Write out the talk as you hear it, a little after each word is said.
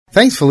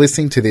Thanks for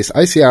listening to this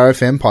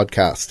OCRFM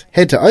podcast.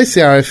 Head to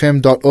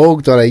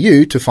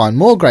ocrfm.org.au to find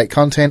more great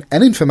content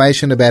and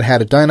information about how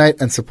to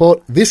donate and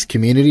support this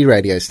community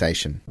radio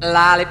station.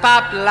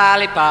 Lollipop,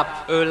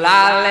 lollipop, ooh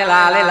lolly,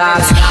 lolly,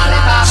 lolly.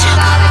 Lollipop,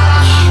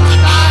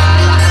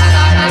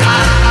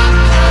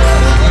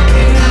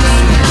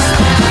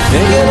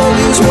 thinking of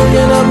you's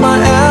working up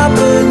my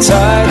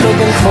appetite.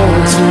 Looking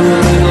forward to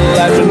a little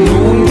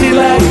afternoon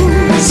delight.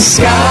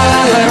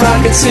 Sky like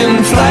rockets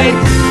in flight.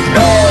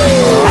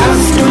 Oh,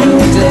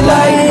 afternoon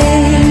delight.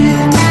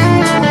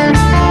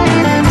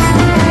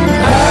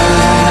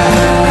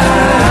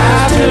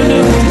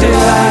 Afternoon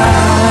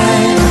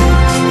delight.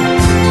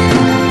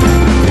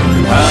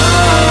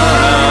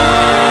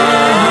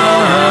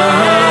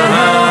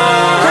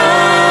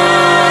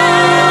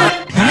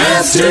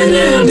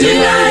 Afternoon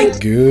delight.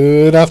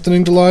 Good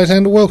afternoon, delight,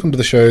 and welcome to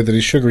the show that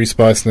is sugary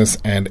spiciness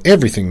and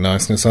everything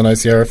niceness on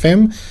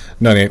OCRFM,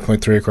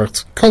 98.3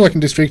 across Colac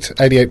District,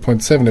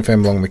 88.7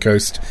 FM along the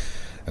coast,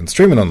 and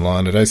streaming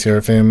online at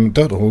ocrfm.org.au.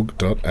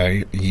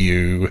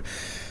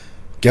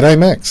 G'day,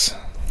 Max.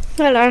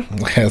 Hello.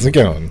 How's it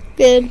going?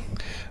 Good.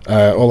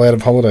 All out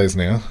of holidays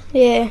now?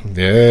 Yeah.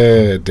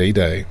 Yeah,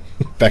 D-Day.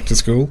 Back to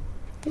school?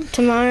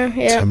 Tomorrow,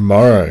 yeah.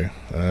 Tomorrow.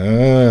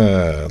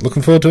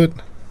 Looking forward to it?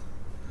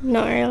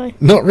 Not really.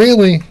 Not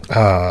really?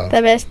 Ah.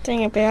 The best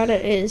thing about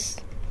it is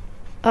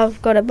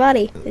I've got a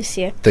buddy this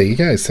year. There you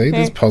go. See,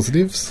 there's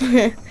positives.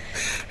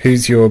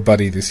 Who's your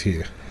buddy this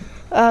year?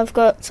 I've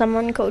got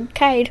someone called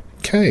Cade.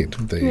 Cade,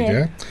 there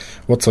you go.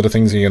 What sort of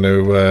things are you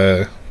going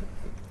to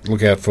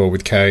look out for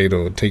with Cade,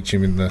 or teach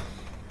him in the...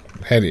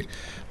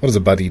 what does a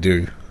buddy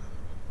do?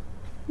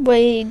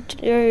 We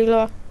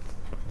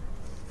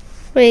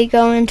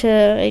go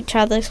into each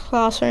other's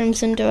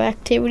classrooms and do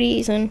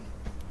activities and,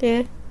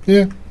 yeah.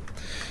 Yeah.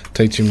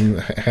 Teach him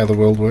how the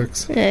world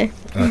works? Yeah.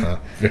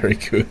 Very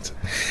good.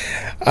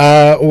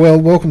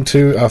 Well, welcome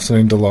to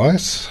Afternoon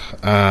Delight.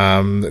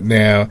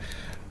 Now,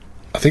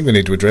 I think we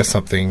need to address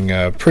something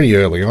pretty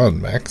early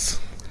on, Max.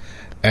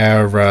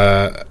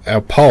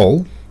 Our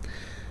poll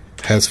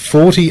has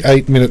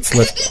 48 minutes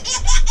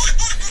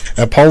left.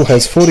 Our poll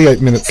has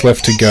 48 minutes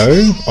left to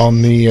go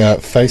on the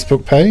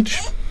Facebook page.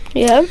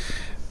 Yeah.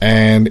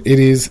 And it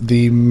is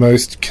the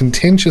most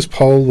contentious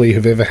poll we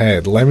have ever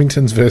had.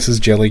 Lamingtons versus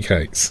jelly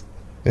cakes.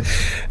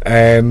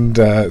 And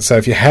so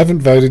if you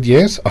haven't voted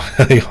yet,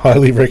 I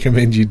highly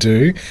recommend you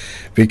do,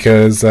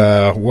 because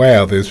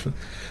wow, there's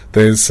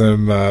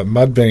some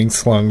mud being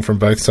slung from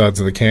both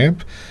sides of the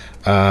camp.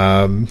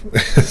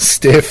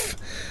 Steph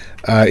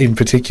in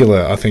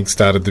particular, I think,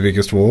 started the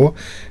biggest war.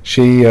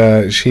 She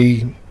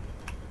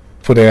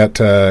put out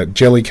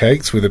jelly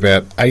cakes with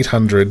about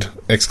 800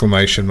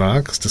 exclamation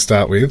marks to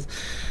start with.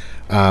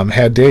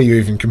 How dare you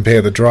even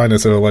compare the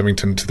dryness of a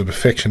Lamington to the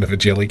perfection of a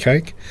jelly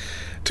cake?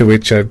 To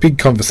which a big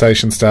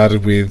conversation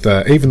started with,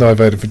 even though I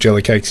voted for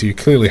jelly cakes, you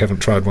clearly haven't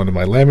tried one of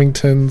my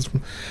Lamingtons.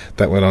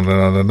 That went on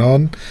and on and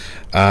on.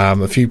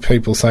 A few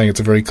people saying it's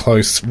a very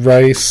close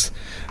race.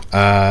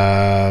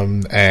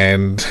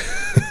 And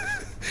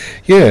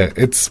yeah,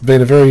 it's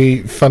been a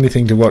very funny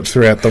thing to watch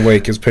throughout the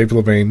week as people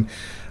have been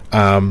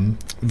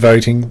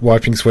voting,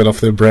 wiping sweat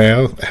off their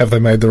brow. Have they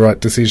made the right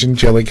decision,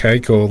 jelly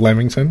cake or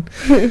Lamington?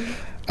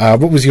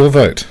 What was your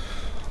vote?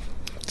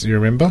 Do you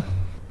remember?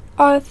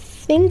 I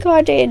think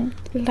I did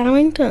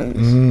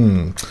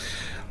Lamingtons.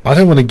 I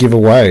don't want to give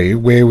away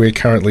where we're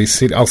currently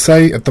sitting. I'll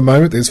say at the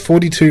moment there's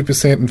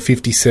 42% and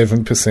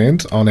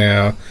 57% on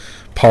our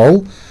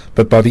poll,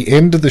 but by the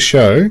end of the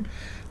show,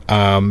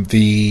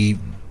 the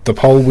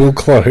poll will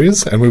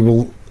close and we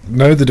will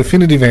know the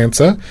definitive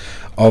answer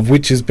of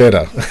which is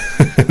better,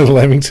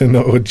 Lamington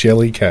or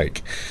jelly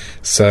cake.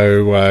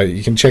 So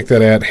you can check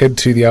that out. Head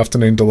to the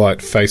Afternoon Delight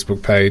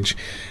Facebook page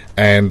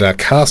and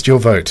cast your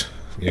vote.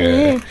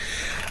 Yeah.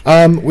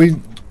 We're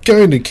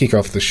going to kick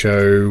off the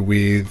show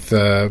with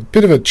a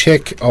bit of a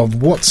check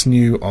of what's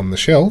new on the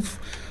shelf.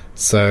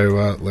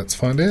 So let's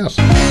find out.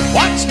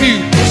 What's new,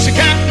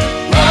 pussycat?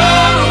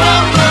 Whoa,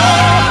 whoa,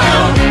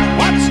 whoa.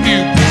 What's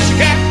new,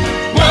 pussycat?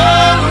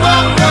 Whoa,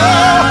 whoa, whoa.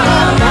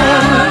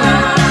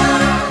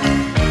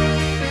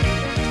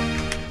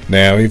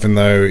 Now, even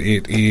though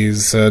it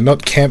is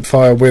not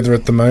campfire weather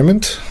at the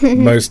moment,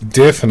 most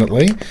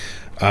definitely,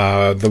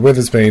 the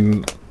weather's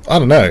been, I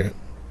don't know,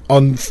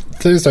 on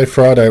Thursday,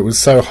 Friday, it was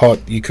so hot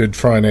you could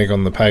fry an egg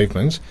on the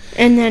pavement.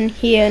 And then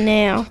here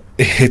now.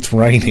 It's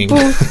raining.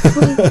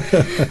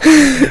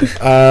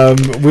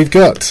 We've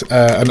got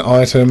an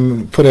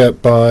item put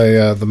out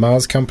by the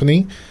Mars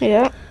Company.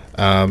 Yeah.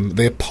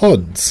 They're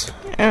pods,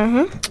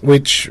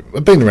 which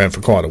have been around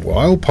for quite a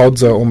while.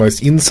 Pods are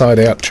almost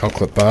inside-out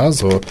chocolate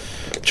bars or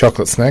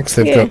chocolate snacks.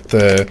 They've got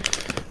the...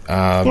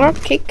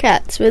 like Kit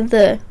Kats with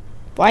the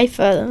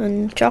wafer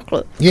and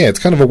chocolate. Yeah, it's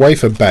kind of a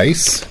wafer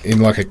base in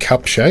like a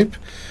cup shape,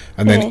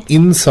 and then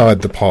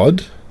inside the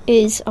pod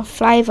is a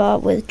flavour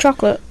with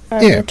chocolate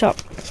over the top.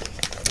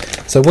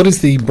 So what is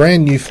the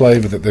brand new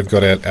flavour that they've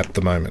got out at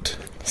the moment?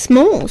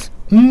 S'mores.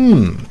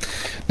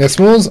 Now,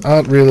 s'mores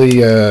aren't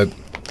really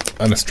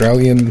an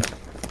Australian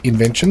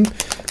invention.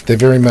 They're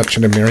very much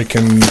an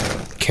American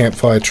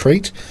campfire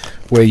treat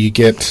where you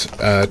get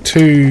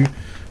two.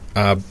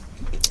 I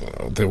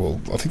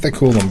think they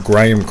call them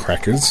graham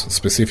crackers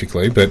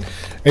specifically, but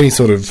any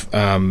sort of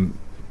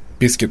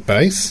biscuit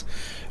base.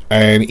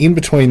 And in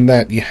between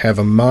that, you have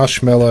a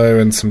marshmallow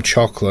and some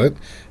chocolate,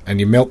 and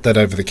you melt that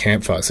over the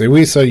campfire. So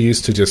we're so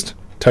used to just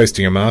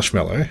toasting a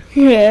marshmallow.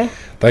 Yeah.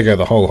 They go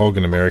the whole hog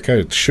in America.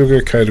 It's sugar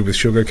coated with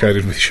sugar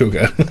coated with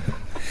sugar.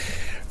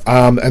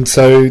 And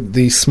so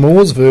the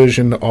s'mores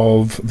version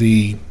of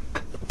the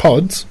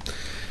pods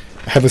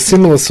have a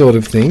similar sort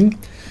of thing.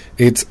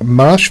 It's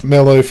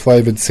marshmallow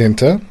flavoured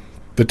centre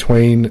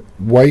between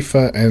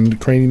wafer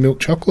and creamy milk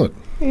chocolate.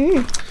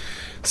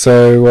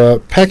 So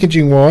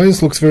packaging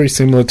wise, looks very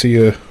similar to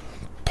your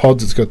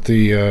pods. It's got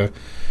the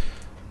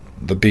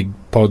big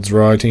pods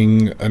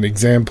writing, an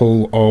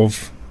example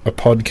of a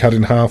pod cut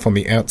in half on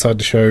the outside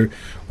to show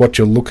what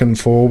you're looking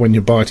for when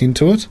you bite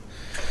into it.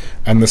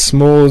 And the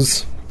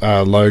s'mores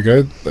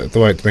logo, the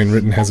way it's been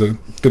written, has a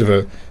bit of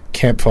a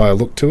campfire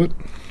look to it.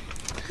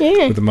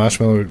 Yeah. With the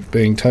marshmallow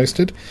being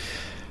toasted.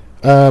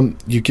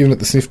 You've given it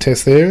the sniff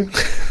test there.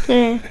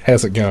 Yeah.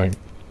 How's it going?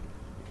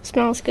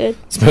 Smells good.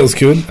 Smells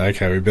good?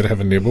 Okay, we better have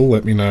a nibble.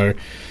 Let me know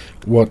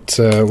what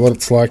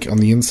it's like on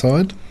the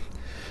inside.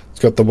 It's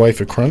got the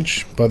wafer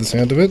crunch by the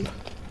sound of it.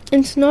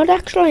 It's not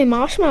actually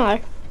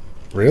marshmallow.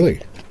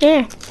 Really?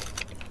 Yeah.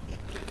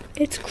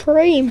 It's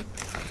cream.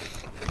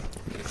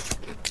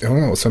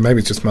 Oh, so maybe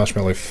it's just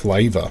marshmallow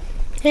flavour.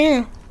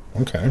 Yeah.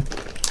 Okay.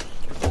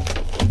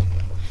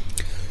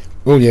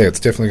 Oh yeah, it's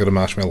definitely got a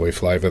marshmallowy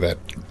flavour, that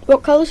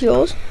What colour's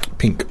yours?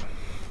 pink.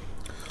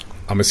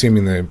 I'm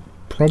assuming they're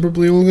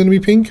probably all going to be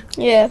pink.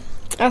 Yeah.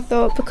 I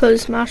thought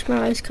because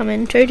marshmallows come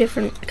in two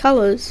different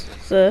colours,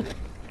 so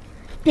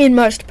in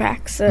most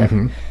packs,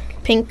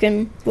 pink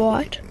and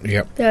white.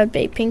 Yep. That would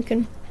be pink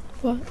and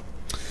white.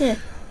 Yeah.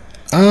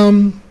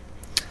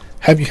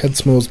 Have you had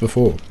s'mores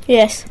before?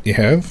 Yes. You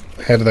have?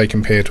 How do they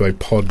compare to a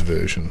pod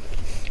version?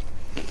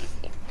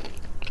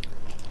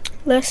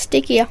 Less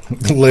stickier.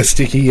 Less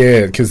sticky,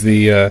 yeah, because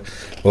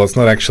it's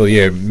not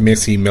actually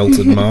messy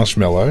melted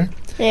marshmallow.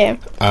 Yeah.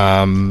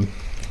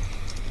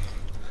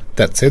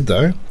 That said,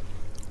 though,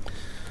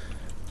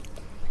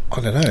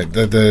 I don't know,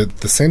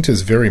 the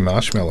centre's very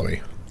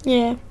marshmallowy.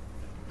 Yeah.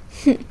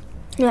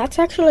 That's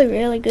actually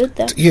really good,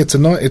 though. Yeah,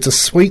 it's a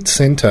sweet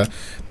centre.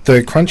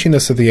 The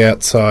crunchiness of the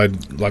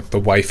outside, like the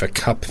wafer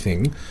cup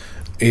thing,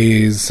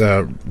 is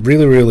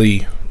really,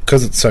 really,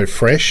 because it's so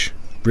fresh,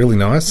 really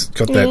nice. It's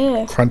got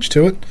that crunch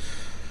to it.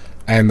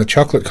 And the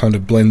chocolate kind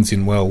of blends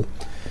in well.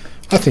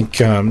 I think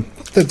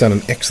they've done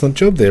an excellent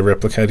job there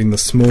replicating the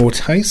s'more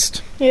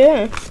taste.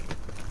 Yeah.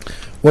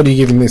 What are you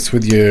giving this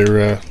with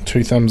your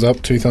 2 thumbs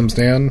up, 2 thumbs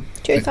down?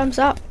 2 thumbs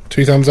up.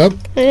 2 thumbs up?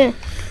 Yeah.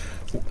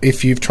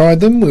 If you've tried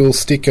them, we'll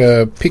stick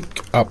a pic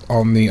up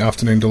on the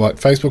Afternoon Delight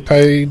Facebook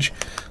page.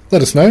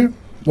 Let us know.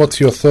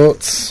 What's your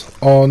thoughts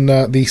on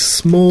the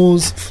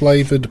s'mores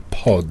flavoured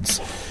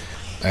pods?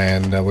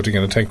 And we're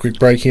going to take a quick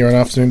break here on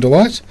Afternoon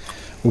Delight.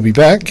 We'll be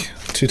back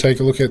to take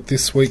a look at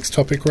this week's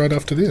topic right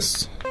after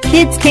this.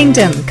 Kids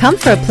Kingdom. Come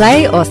for a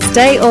play or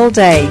stay all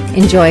day.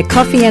 Enjoy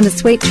coffee and a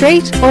sweet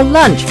treat or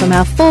lunch from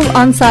our full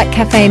on-site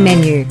cafe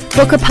menu.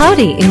 Book a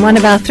party in one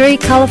of our 3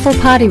 colourful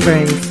party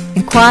rooms.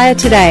 Inquire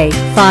today,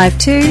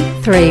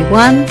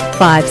 5231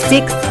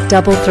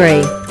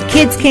 5633.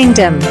 Kids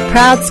Kingdom,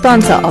 proud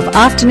sponsor of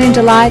Afternoon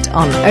Delight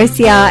on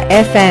OCR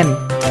FM.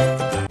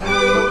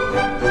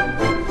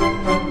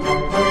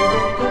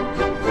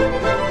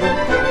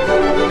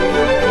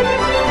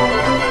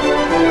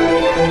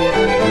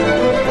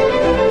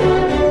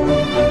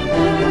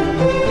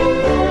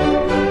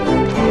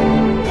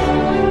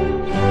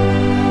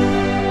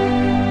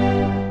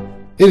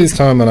 It is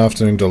time on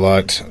Afternoon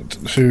Delight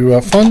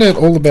to find out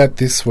all about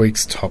this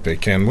week's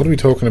topic. And what are we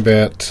talking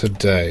about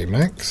today,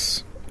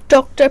 Max?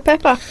 Dr.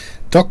 Pepper.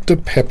 Dr.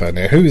 Pepper.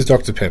 Now, who is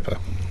Dr. Pepper?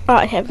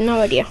 I have no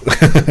idea. Do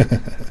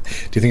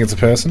you think it's a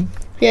person?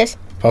 Yes.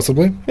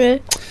 Possibly? Yeah.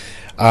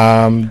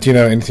 Do you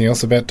know anything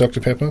else about Dr.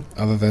 Pepper,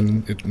 other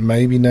than it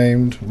may be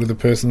named with a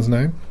person's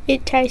name?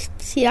 It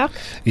tastes yuck.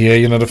 Yeah,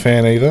 you're not a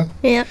fan either?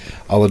 Yeah.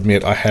 I'll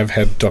admit, I have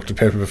had Dr.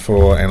 Pepper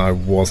before, and I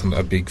wasn't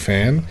a big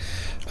fan.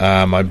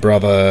 My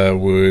brother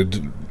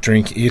would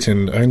drink it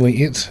and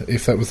only it,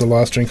 if that was the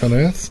last drink on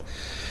earth.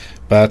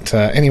 But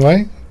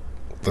anyway,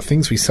 the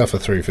things we suffer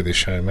through for this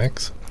show,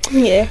 Max.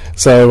 Yeah.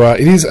 So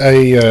it is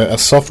a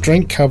soft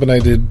drink,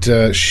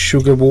 carbonated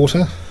sugar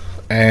water,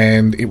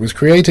 and it was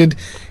created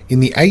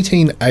in the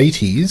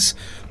 1880s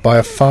by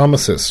a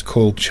pharmacist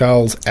called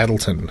Charles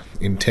Addleton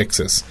in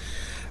Texas.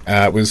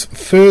 It was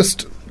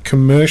first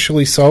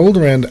commercially sold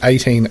around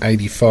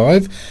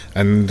 1885,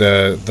 and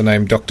the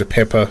name Dr.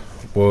 Pepper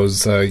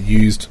was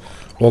used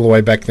all the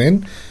way back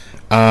then.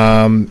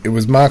 It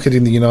was marketed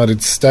in the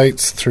United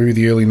States through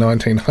the early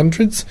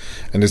 1900s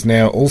and is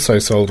now also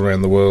sold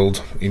around the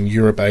world in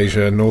Europe,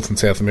 Asia, North and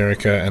South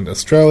America and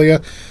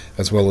Australia,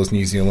 as well as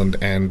New Zealand,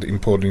 and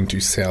imported into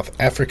South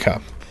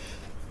Africa.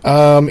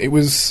 It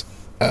was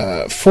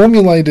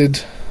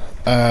formulated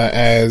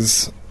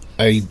as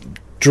a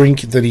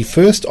drink that he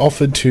first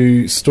offered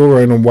to store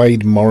owner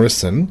Wade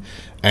Morrison,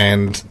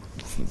 and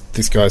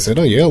this guy said,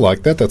 "Oh yeah, I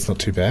like that, that's not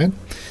too bad."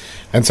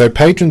 And so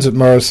patrons at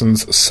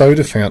Morrison's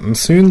soda fountain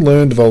soon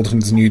learned of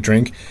Alton's new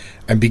drink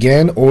and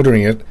began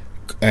ordering it,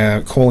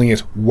 calling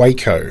it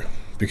Waco,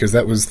 because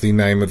that was the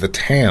name of the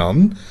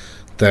town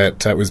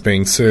that was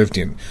being served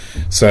in.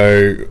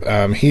 So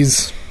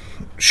his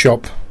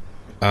shop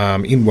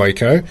in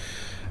Waco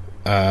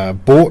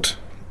bought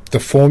the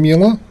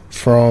formula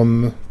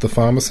from the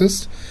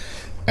pharmacist,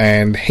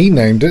 and he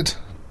named it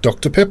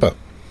Dr. Pepper.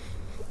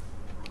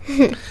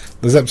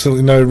 There's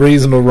absolutely no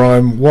reason or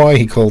rhyme why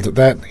he called it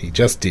that. He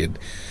just did.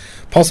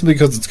 Possibly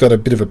because it's got a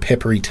bit of a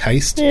peppery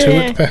taste to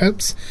it,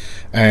 perhaps,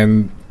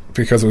 and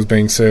because it was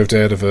being served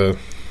out of a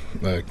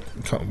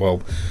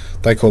well,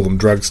 they call them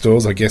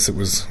drugstores. I guess it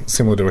was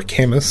similar to a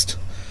chemist.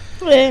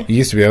 Yeah. You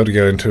used to be able to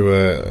go into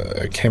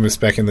a chemist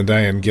back in the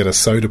day and get a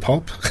soda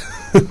pop.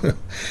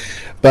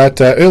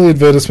 But early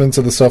advertisements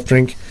of the soft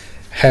drink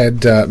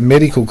had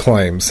medical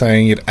claims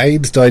saying it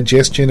aids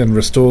digestion and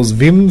restores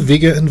vim,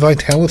 vigour and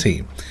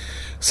vitality.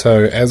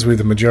 So, as with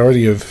the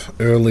majority of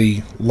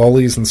early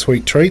lollies and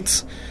sweet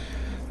treats,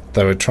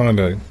 they were trying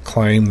to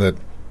claim that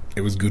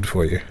it was good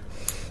for you.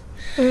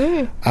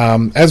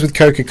 As with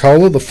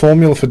Coca-Cola, the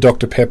formula for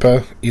Dr.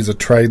 Pepper is a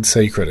trade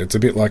secret. It's a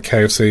bit like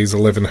KFC's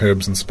 11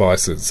 Herbs and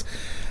Spices.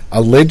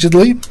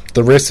 Allegedly,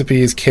 the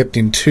recipe is kept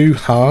in 2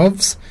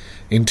 halves,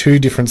 in 2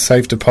 different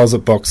safe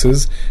deposit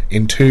boxes,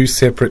 in 2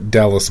 separate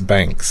Dallas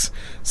banks,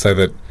 so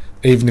that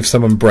even if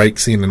someone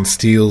breaks in and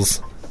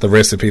steals the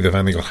recipe, they've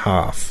only got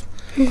half.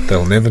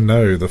 They'll never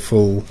know the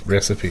full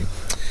recipe.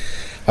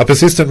 A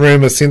persistent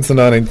rumour since the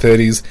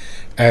 1930s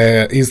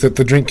is that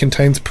the drink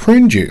contains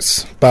prune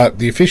juice, but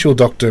the official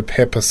Dr.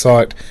 Pepper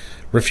site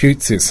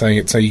refutes this, saying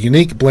it's a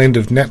unique blend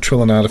of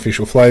natural and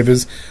artificial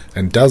flavours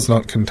and does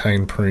not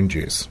contain prune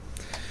juice.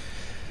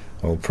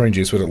 Well, prune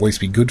juice would at least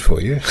be good for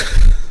you.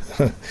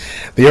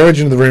 The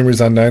origin of the rumour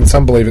is unknown.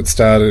 Some believe it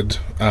started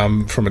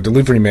from a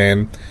delivery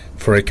man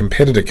for a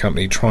competitor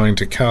company trying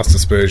to cast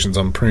aspersions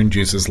on prune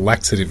juice's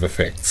laxative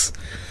effects.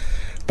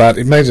 But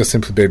it may just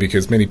simply be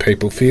because many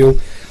people feel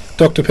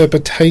Dr. Pepper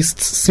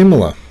tastes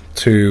similar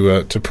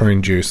to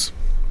prune juice.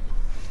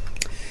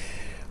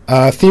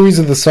 Theories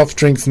of the soft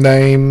drink's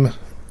name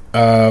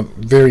are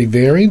very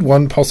varied.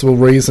 One possible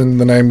reason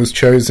the name was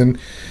chosen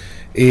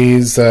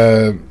is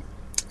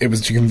it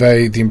was to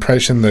convey the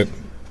impression that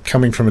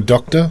coming from a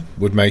doctor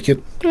would make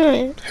it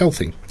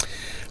healthy.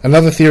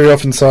 Another theory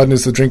often cited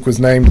is the drink was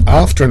named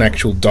after an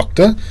actual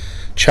doctor,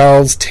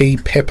 Charles T.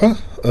 Pepper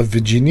of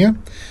Virginia.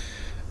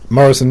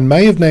 Morrison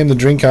may have named the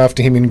drink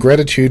after him in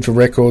gratitude for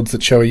records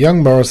that show a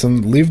young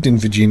Morrison lived in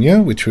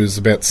Virginia, which was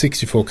about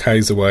 64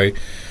 k's away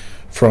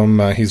from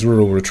his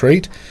rural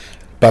retreat,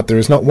 but there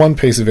is not one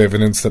piece of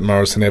evidence that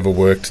Morrison ever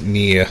worked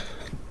near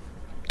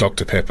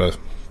Dr. Pepper,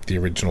 the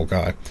original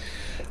guy.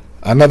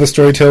 Another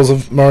story tells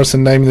of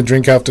Morrison naming the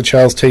drink after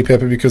Charles T.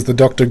 Pepper because the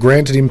doctor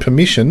granted him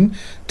permission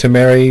to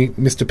marry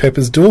Mr.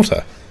 Pepper's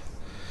daughter.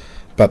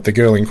 But the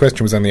girl in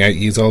question was only 8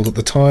 years old at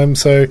the time,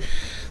 so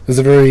there's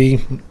a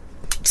very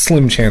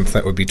slim chance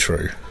that would be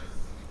true.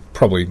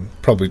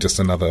 Probably just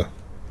another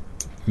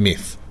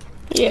myth.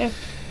 Yeah.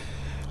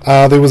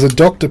 There was a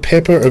Dr.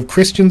 Pepper of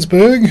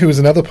Christiansburg, who was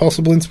another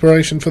possible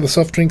inspiration for the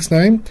soft drink's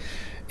name.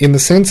 In the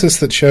census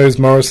that shows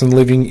Morrison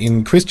living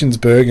in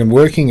Christiansburg and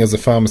working as a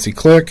pharmacy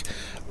clerk,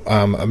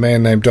 a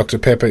man named Dr.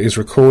 Pepper is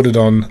recorded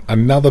on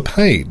another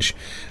page.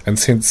 And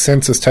since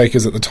census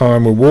takers at the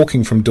time were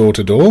walking from door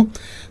to door,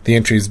 the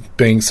entries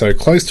being so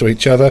close to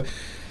each other,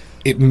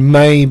 it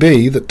may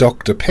be that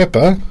Dr.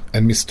 Pepper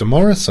and Mr.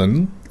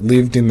 Morrison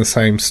lived in the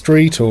same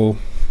street or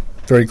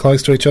very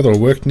close to each other or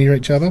worked near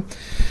each other.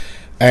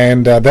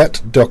 And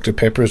that Dr.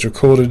 Pepper is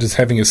recorded as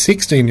having a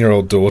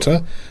 16-year-old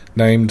daughter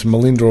named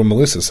Melinda or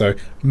Melissa. So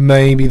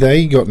maybe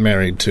they got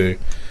married to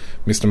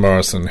Mr.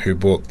 Morrison, who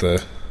bought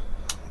the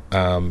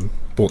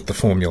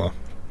formula.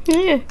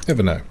 Yeah.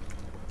 Never know.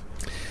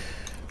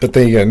 But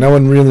there you go. No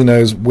one really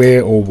knows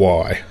where or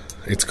why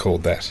it's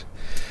called that.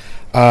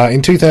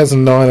 In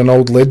 2009, an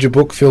old ledger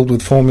book filled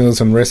with formulas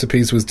and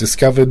recipes was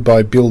discovered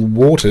by Bill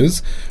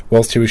Waters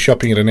whilst he was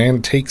shopping at an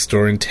antique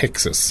store in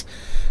Texas.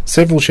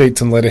 Several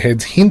sheets and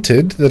letterheads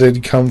hinted that it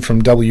had come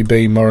from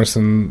W.B.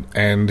 Morrison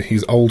and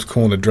his Old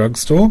Corner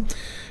drugstore,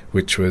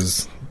 which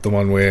was the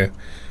one where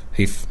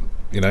he,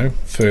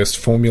 first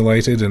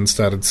formulated and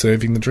started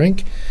serving the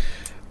drink.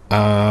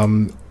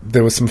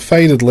 There were some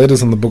faded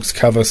letters on the book's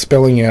cover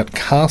spelling out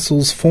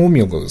Castle's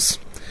formulas.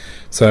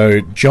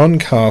 So John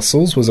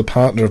Castles was a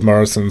partner of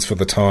Morrison's for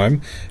the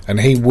time,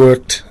 and he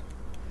worked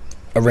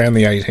around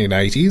the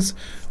 1880s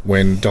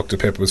when Dr.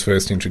 Pepper was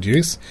first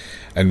introduced,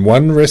 and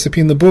one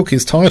recipe in the book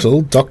is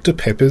titled Dr.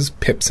 Pepper's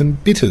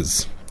Pepsin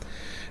Bitters.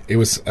 It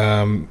was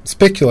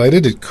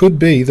speculated it could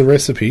be the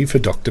recipe for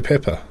Dr.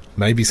 Pepper.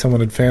 Maybe someone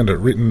had found it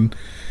written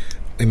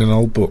in an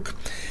old book.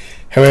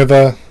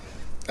 However,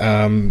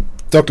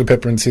 Dr.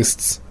 Pepper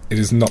insists it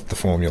is not the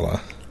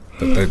formula,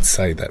 but they'd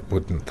say that,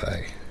 wouldn't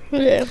they?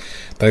 Yeah.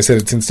 They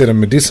said it's instead a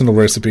medicinal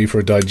recipe for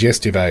a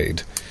digestive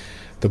aid.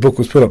 The book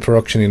was put up for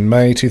auction in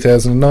May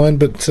 2009,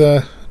 but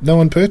no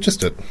one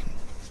purchased it.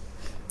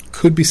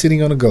 Could be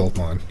sitting on a gold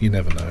mine. You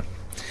never know.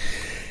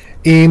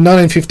 In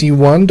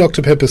 1951,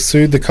 Dr. Pepper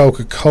sued the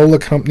Coca-Cola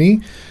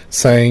Company,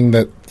 saying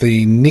that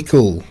the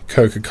nickel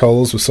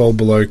Coca-Colas were sold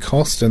below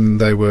cost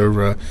and they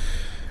were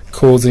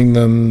causing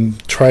them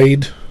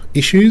trade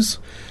issues.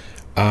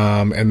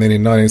 And then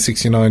in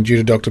 1969, due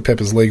to Dr.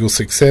 Pepper's legal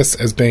success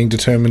as being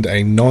determined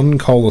a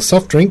non-cola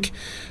soft drink,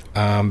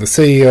 the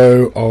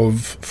CEO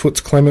of Foots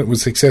Clement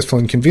was successful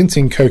in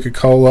convincing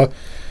Coca-Cola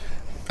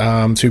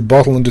to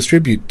bottle and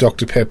distribute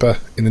Dr. Pepper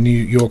in the New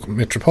York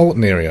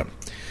metropolitan area.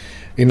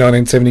 In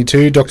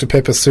 1972, Dr.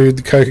 Pepper sued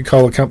the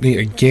Coca-Cola Company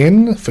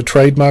again for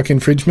trademark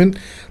infringement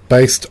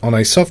based on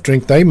a soft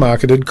drink they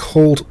marketed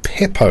called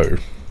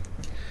Peppo.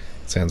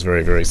 Sounds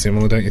very, very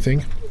similar, don't you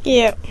think?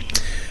 Yeah.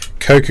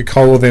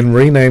 Coca-Cola then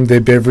renamed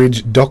their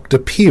beverage Dr.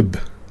 Pibb.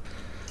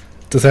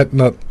 Does that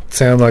not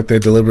sound like they're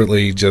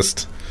deliberately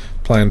just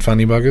playing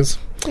funny buggers?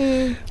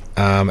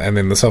 And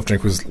then the soft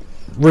drink was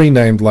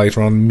renamed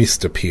later on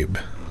Mr.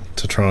 Pibb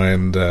to try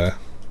and,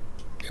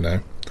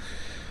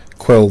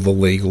 quell the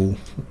legal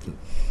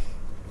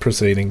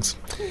proceedings.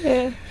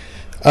 Yeah.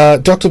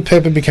 Dr.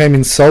 Pepper became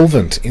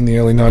insolvent in the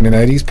early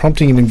 1980s,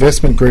 prompting an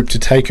investment group to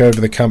take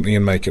over the company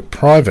and make it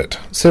private.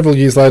 Several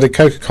years later,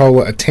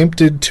 Coca-Cola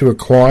attempted to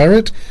acquire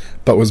it,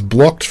 but was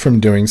blocked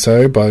from doing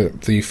so by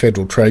the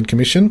Federal Trade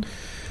Commission.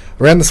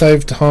 Around the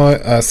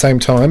same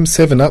time,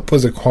 7-Up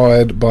was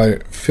acquired by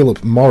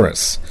Philip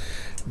Morris,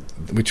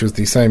 which was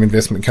the same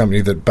investment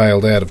company that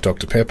bailed out of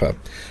Dr. Pepper.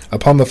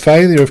 Upon the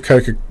failure of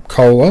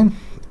Coca-Cola,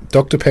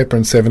 Dr. Pepper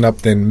and 7-Up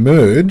then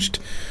merged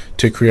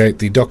to create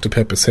the Dr.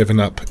 Pepper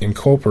 7-Up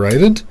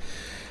Incorporated,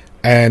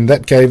 and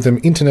that gave them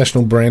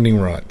international branding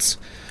rights.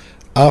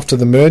 After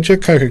the merger,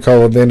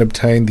 Coca-Cola then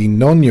obtained the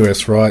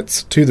non-US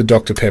rights to the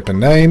Dr. Pepper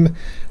name,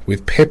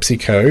 with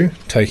PepsiCo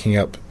taking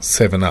up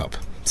 7-Up.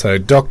 So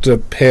Dr.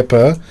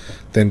 Pepper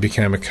then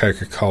became a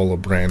Coca-Cola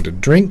branded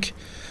drink.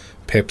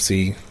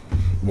 Pepsi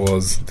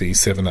was the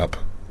 7-Up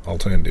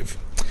alternative.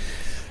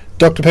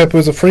 Dr. Pepper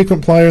was a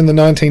frequent player in the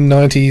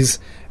 1990s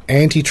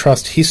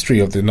antitrust history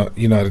of the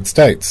United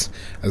States.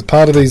 As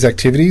part of these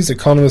activities,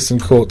 economists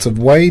and courts have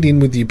weighed in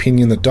with the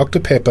opinion that Dr.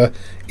 Pepper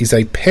is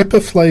a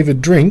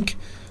pepper-flavoured drink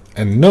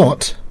and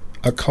not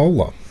a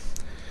cola.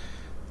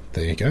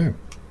 There you go.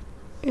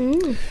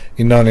 In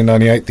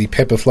 1998, the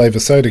pepper flavour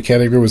soda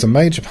category was a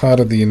major part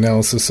of the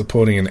analysis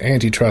supporting an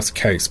antitrust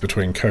case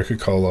between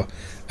Coca-Cola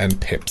and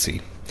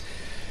Pepsi.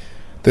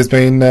 There's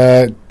been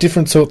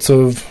different sorts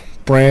of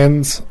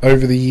brands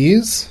over the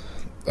years.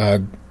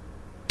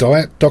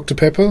 Diet Dr.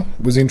 Pepper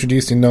was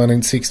introduced in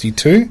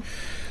 1962.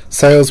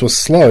 Sales were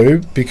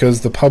slow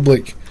because the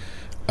public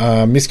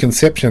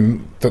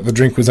misconception that the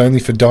drink was only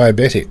for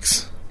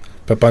diabetics.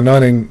 But by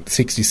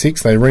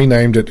 1966, they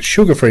renamed it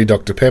Sugar-Free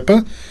Dr.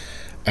 Pepper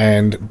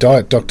and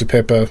Diet Dr.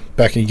 Pepper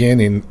back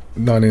again in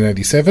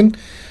 1987,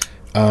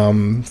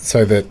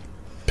 so that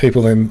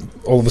people then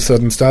all of a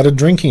sudden started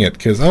drinking it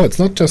because, it's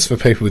not just for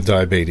people with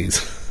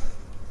diabetes.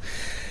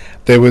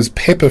 There was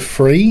Pepper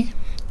Free,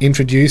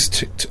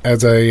 introduced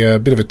as a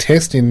bit of a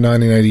test in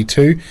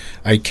 1982,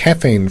 a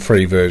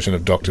caffeine-free version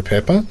of Dr.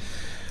 Pepper,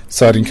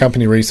 citing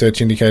company research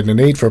indicating a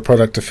need for a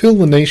product to fill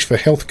the niche for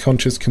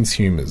health-conscious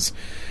consumers.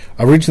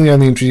 Originally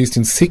only introduced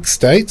in 6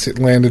 states, it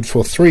landed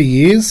for 3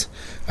 years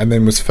and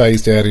then was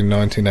phased out in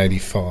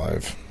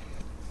 1985.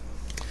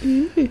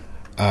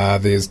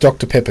 There's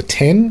Dr. Pepper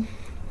 10,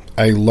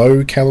 a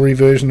low-calorie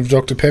version of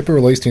Dr. Pepper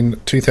released in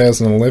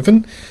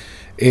 2011.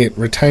 It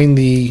retained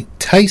the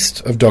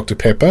taste of Dr.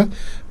 Pepper,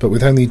 but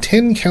with only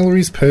 10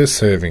 calories per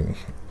serving.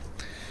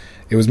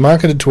 It was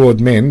marketed toward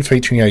men,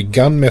 featuring a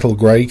gunmetal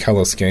grey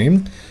colour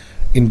scheme,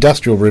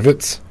 industrial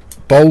rivets,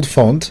 bold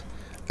font,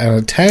 and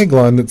a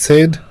tagline that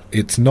said,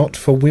 "It's not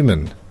for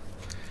women."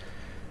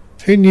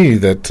 Who knew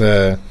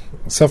that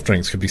soft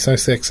drinks could be so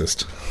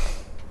sexist?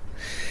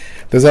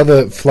 There's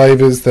other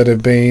flavours that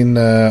have been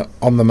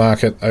on the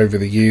market over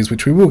the years,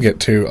 which we will get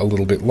to a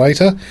little bit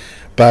later.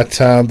 But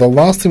the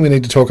last thing we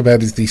need to talk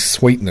about is the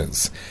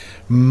sweeteners.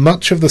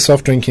 Much of the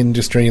soft drink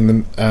industry in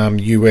the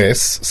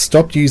US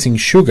stopped using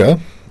sugar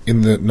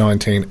in the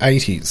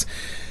 1980s.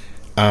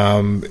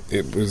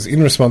 It was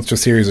in response to a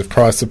series of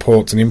price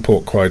supports and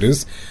import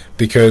quotas,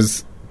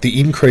 because the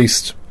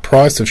increased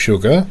price of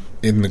sugar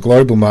in the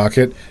global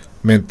market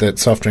meant that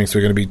soft drinks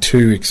were going to be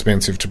too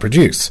expensive to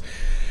produce.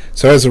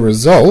 So as a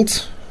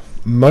result,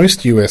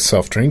 most US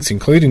soft drinks,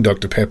 including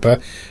Dr. Pepper,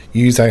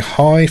 use a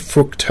high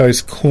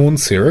fructose corn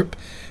syrup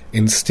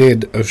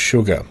instead of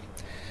sugar.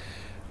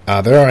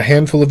 There are a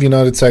handful of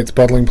United States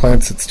bottling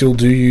plants that still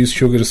do use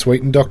sugar to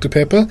sweeten Dr.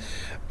 Pepper,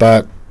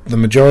 but the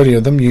majority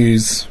of them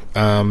use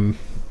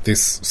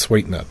this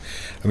sweetener.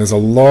 And there's a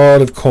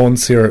lot of corn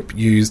syrup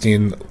used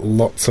in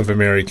lots of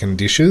American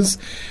dishes,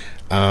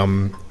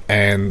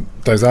 and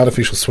those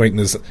artificial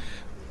sweeteners,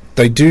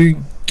 they do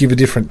give a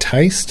different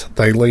taste.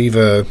 They leave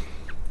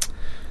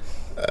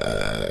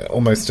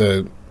almost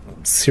a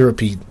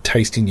syrupy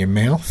taste in your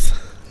mouth.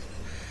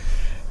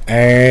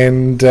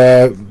 And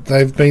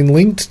they've been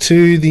linked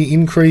to the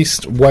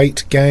increased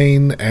weight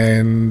gain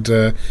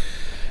and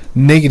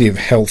negative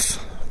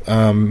health,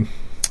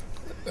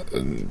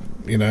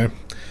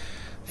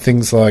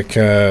 things like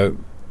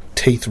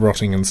teeth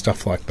rotting and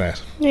stuff like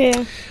that.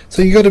 Yeah.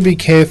 So you got to be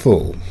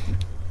careful.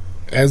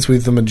 As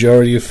with the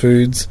majority of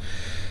foods,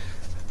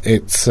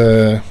 it's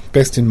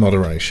best in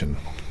moderation.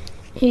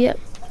 Yep.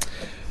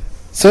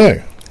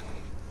 So,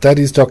 that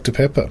is Dr.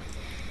 Pepper.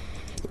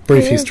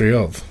 Brief history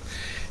of.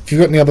 If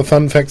you've got any other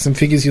fun facts and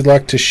figures you'd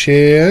like to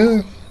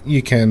share,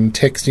 you can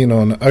text in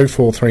on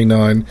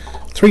 0439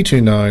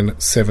 329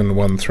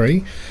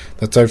 713.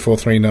 That's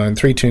 0439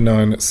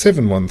 329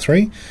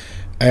 713.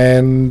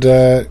 And,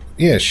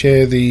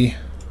 share the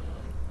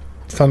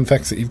fun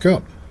facts that you've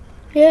got.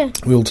 Yeah.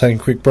 We'll take a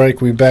quick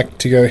break. We'll be back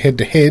to go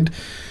head-to-head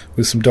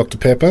with some Dr.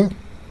 Pepper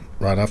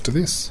right after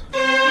this.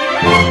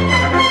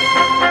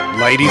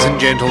 Ladies and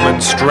gentlemen,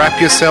 strap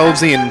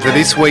yourselves in for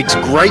this week's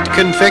great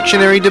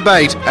confectionery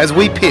debate as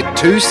we pit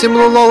two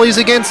similar lollies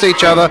against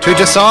each other to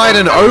decide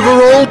an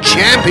overall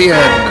champion.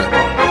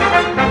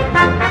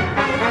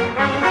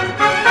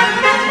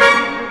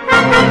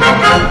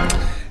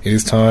 It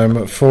is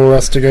time for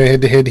us to go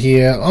head-to-head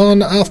here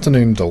on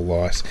Afternoon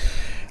Delight.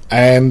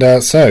 And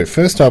so,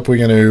 first up, we're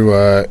going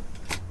to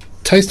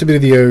taste a bit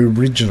of the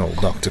original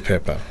Dr.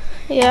 Pepper.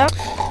 Yeah.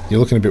 You're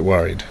looking a bit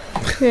worried.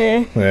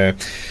 Yeah. Yeah.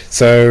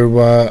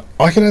 So,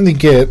 I can only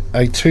get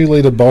a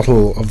 2-litre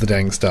bottle of the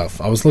dang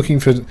stuff. I was looking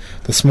for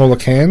the smaller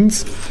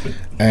cans,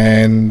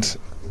 and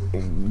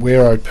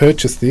where I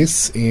purchased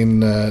this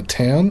in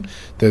town,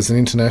 there's an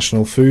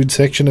international food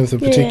section of the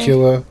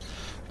particular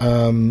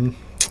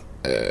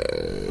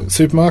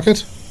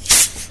supermarket.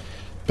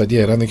 But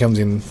yeah, it only comes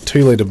in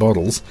 2-litre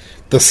bottles.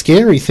 The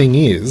scary thing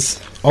is,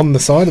 on the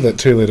side of that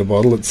 2-litre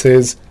bottle, it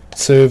says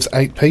serves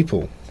 8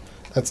 people.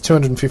 That's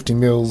 250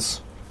 mils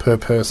per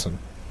person.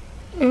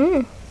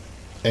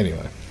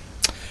 Anyway.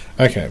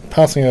 Okay,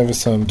 passing over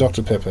some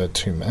Dr. Pepper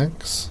to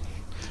Max.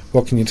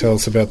 What can you tell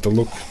us about the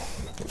look,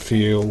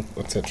 feel,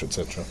 etc.,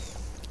 etc.?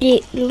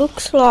 It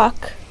looks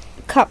like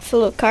a cup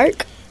full of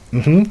Coke.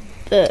 Mm-hmm.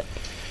 But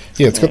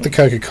yeah, it's got the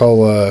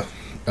Coca-Cola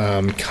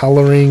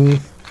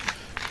colouring.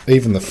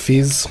 Even the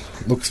fizz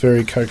looks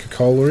very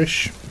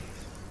Coca-Cola-ish.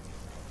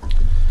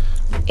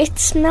 it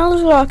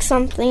smells like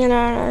something and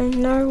I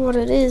don't know what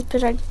it is,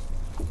 but I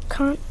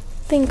can't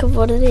think of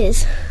what it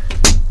is.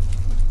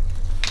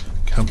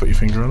 Can't put your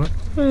finger on it?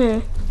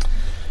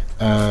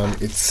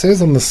 It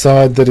says on the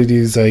side that it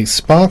is a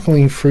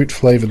sparkling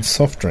fruit-flavoured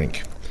soft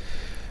drink.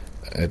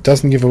 It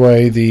doesn't give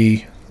away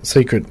the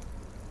secret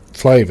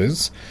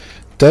flavours.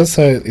 It does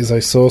say it is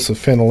a source of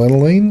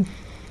phenylalanine,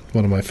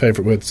 one of my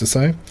favourite words to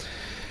say.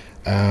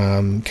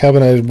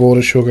 Carbonated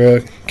water,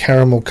 sugar,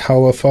 caramel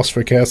colour,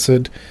 phosphoric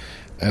acid,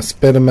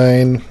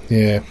 aspartame.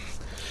 Yeah,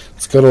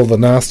 it's got all the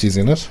nasties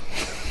in it.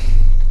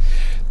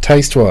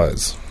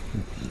 Taste-wise,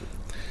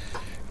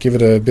 give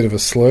it a bit of a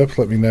slurp.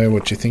 Let me know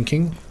what you're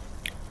thinking.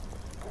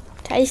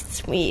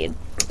 Tastes weird.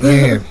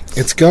 Yeah,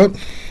 it's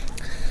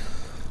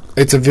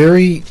a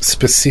very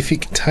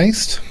specific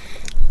taste.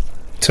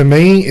 To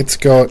me, it's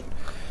got,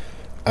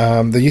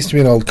 there used to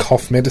be an old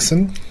cough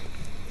medicine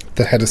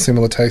that had a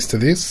similar taste to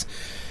this.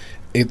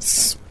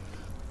 It's,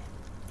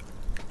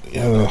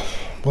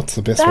 what's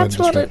the best way to That's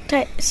what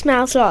describe it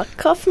smells like.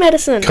 Cough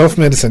medicine. Cough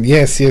medicine,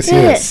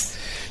 yes.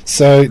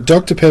 So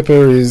Dr.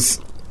 Pepper is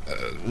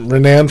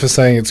renowned for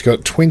saying it's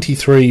got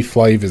 23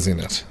 flavours in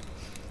it.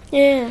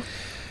 Yeah.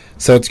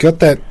 So it's got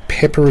that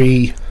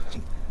peppery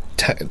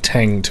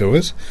tang to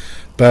it.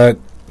 But,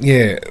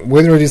 yeah,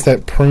 whether it is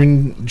that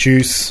prune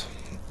juice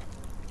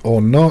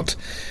or not,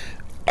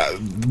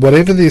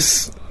 whatever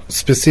this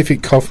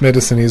specific cough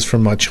medicine is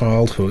from my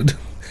childhood,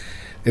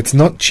 it's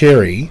not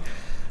cherry,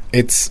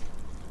 it's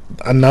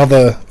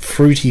another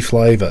fruity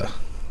flavour.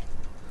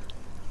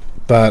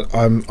 But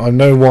I'm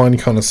no wine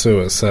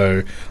connoisseur,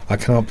 so I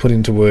can't put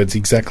into words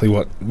exactly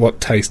what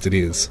taste it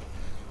is.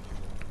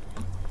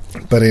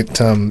 But it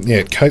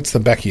coats the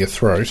back of your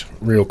throat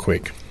real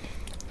quick.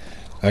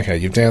 Okay,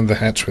 you've downed the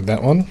hatch with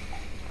that one.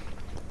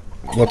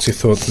 What's your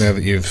thoughts now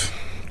that you've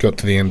got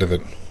to the end of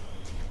it?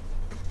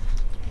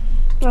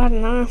 I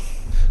don't know.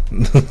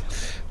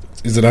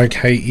 Is it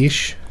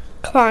okay-ish?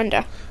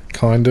 Kinda.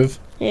 Kind of?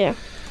 Yeah.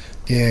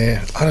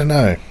 Yeah, I don't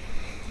know.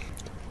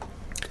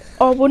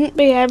 I wouldn't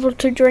be able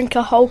to drink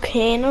a whole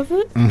can of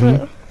it. Mm-hmm.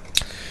 But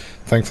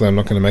Thankfully, I'm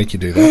not going to make you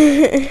do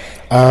that.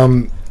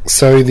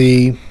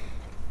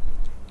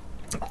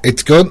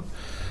 It's got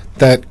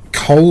that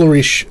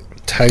cola-ish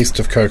taste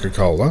of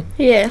Coca-Cola.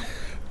 Yeah.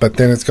 But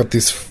then it's got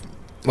this,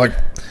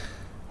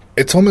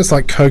 it's almost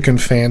like Coke and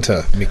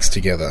Fanta mixed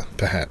together,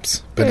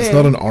 perhaps. But it's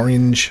not an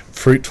orange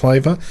fruit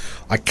flavour.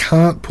 I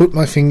can't put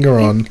my finger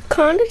on.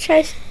 Kind of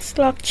tastes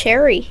like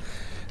cherry.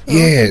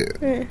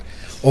 Yeah.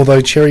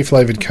 Although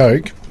cherry-flavoured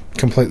Coke,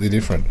 completely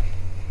different.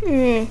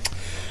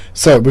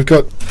 So we've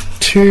got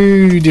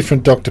two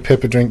different Dr.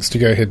 Pepper drinks to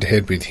go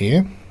head-to-head with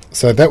here.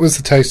 So that was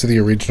the taste of the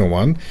original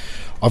one.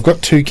 I've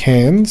got two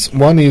cans.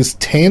 One is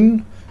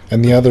 10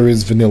 and the other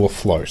is vanilla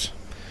float.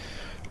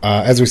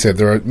 As we said,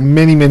 there are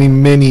many, many,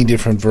 many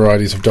different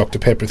varieties of Dr.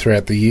 Pepper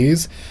throughout the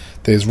years.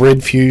 There's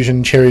Red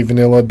Fusion, Cherry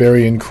Vanilla,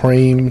 Berry and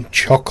Cream,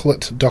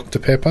 Chocolate Dr.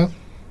 Pepper,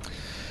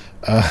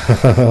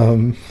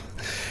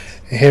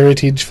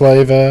 Heritage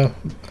flavour,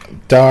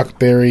 Dark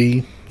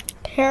Berry.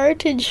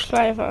 Heritage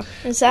flavour.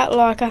 Is that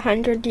like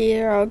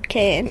 100-year-old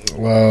can?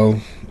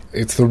 Well,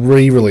 it's the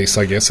re-release,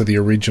 I guess, of the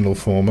original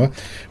former,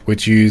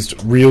 which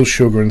used real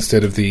sugar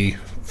instead of the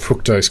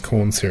fructose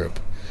corn syrup.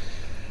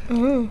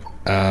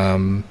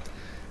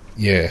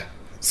 Yeah.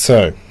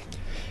 So,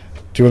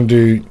 do you want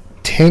to do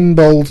 10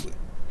 bold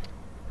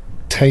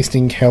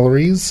tasting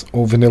calories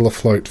or vanilla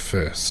float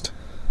first?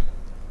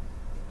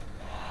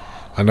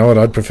 I know what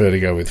I'd prefer to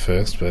go with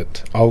first,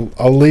 but I'll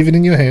leave it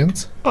in your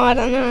hands. I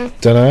don't know.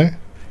 Don't know?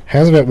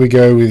 How's about we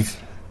go with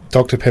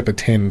Dr. Pepper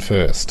 10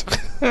 first?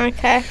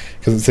 Okay.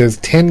 Because it says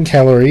 10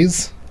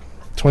 calories,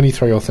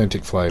 23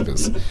 authentic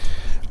flavours.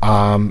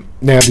 Now,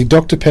 the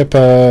Dr.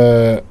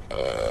 Pepper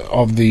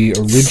of the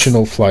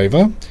original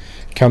flavour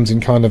comes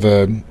in kind of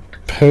a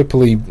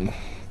purpley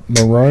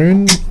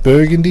maroon,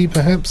 burgundy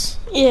perhaps.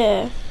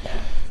 Yeah.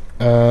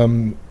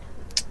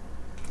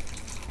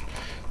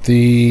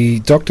 The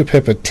Dr.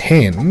 Pepper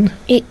 10...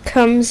 It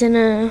comes in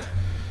a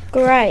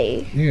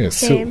grey. Yeah,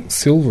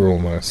 silver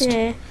almost.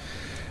 Yeah.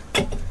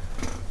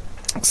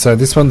 So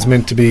this one's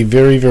meant to be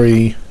very,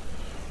 very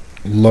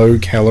low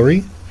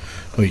calorie.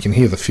 Well, you can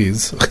hear the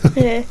fizz.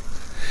 Yeah.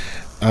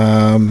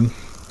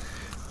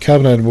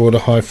 Carbonated water,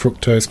 high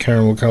fructose,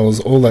 caramel colours,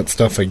 all that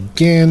stuff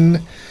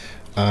again.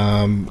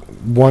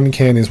 1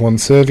 can is 1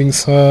 serving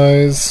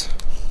size.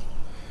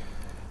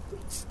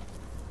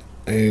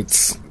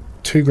 It's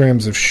 2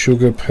 grams of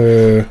sugar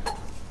per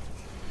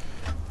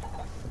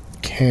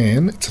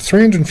can. It's a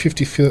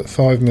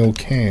 355ml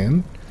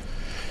can.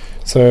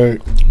 So,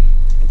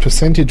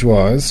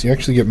 percentage-wise, you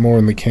actually get more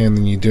in the can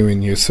than you do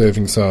in your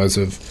serving size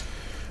of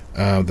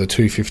the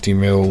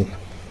 250ml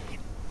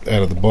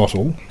out of the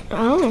bottle.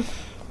 Oh.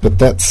 But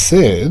that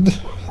said,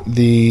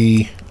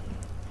 the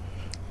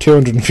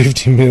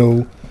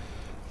 250ml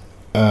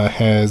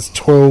has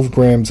 12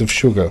 grams of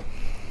sugar.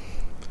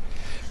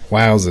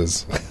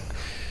 Wowzers.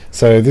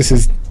 So this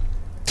is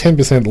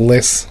 10%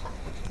 less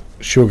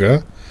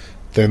sugar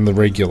than the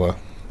regular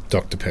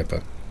Dr.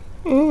 Pepper.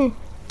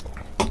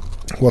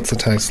 What's the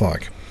taste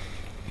like?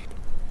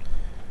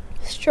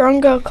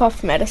 Stronger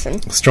cough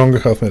medicine. Stronger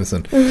cough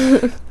medicine.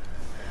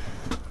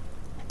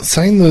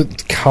 Saying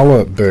the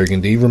colour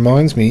burgundy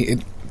reminds me,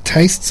 it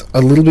tastes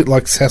a little bit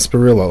like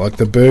sarsaparilla, like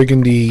the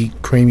burgundy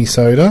creamy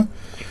soda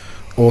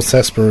or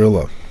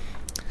sarsaparilla.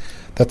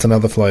 That's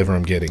another flavour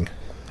I'm getting.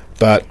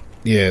 But,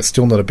 yeah,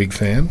 still not a big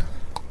fan.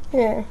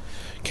 Yeah.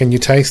 Can you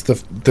taste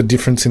the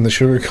difference in the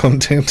sugar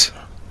content?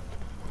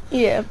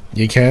 Yeah.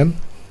 You can?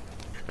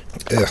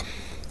 Ugh.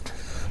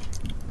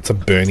 It's a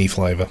burny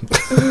flavour.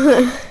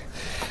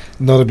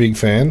 Not a big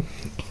fan.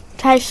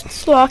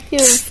 Tastes like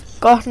you've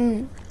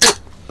gotten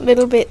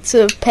little bits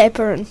of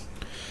pepper and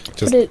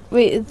Just put it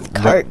with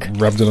Coke.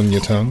 Rubbed it on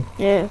your tongue?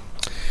 Yeah.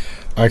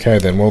 Okay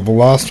then, well the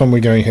last one we're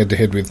going head to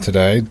head with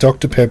today,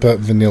 Dr. Pepper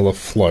Vanilla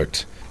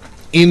Float.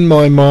 In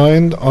my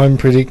mind, I'm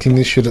predicting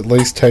this should at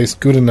least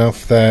taste good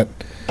enough that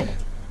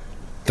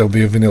there'll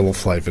be a vanilla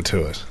flavour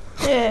to it.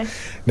 Yeah.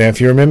 Now, if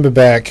you remember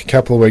back a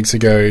couple of weeks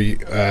ago,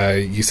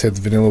 you said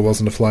vanilla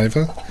wasn't a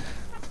flavour.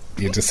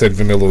 You just said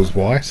vanilla was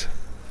white.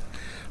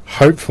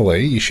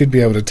 Hopefully, you should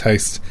be able to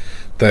taste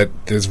that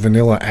there's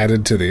vanilla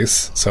added to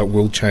this, so it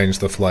will change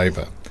the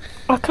flavour.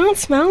 I can't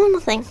smell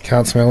anything.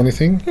 Can't smell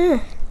anything?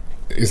 Yeah.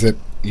 Is it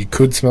you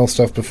could smell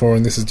stuff before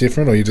and this is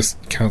different, or you just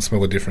can't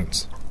smell a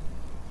difference?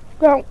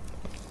 Well,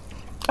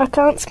 I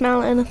can't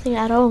smell anything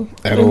at all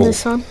At in all? the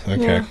sun.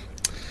 Okay. Yeah.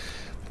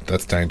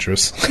 That's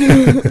dangerous.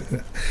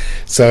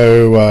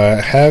 So,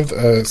 have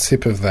a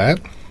sip of that.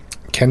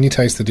 Can you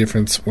taste the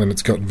difference when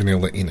it's got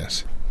vanilla in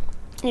it?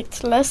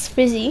 It's less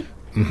fizzy.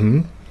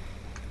 Mm-hmm.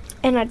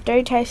 And I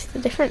do taste the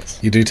difference.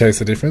 You do taste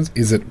the difference?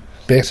 Is it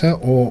better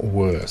or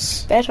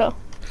worse? Better.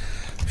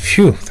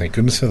 Phew, thank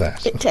goodness for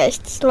that. It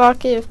tastes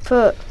like you've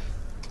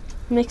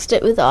mixed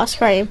it with ice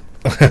cream.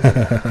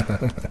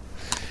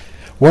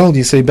 Well,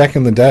 you see, back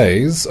in the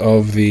days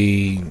of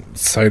the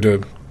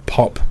soda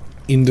pop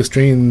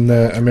industry in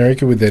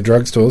America with their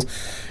drugstores,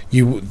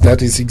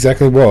 that is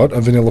exactly what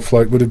a vanilla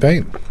float would have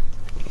been.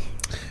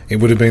 It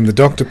would have been the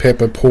Dr.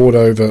 Pepper poured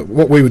over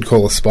what we would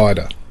call a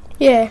spider.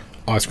 Yeah.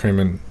 Ice cream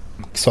and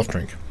soft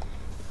drink.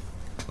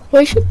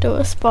 We should do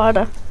a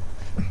spider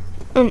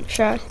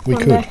show We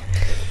one could. day.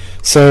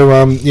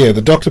 So,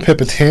 the Dr.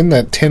 Pepper 10,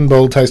 that 10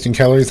 bold tasting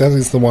calories, that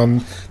is the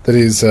one that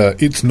is,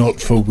 it's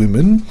not for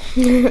women,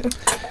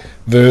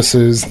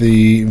 versus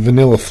the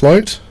vanilla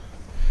float.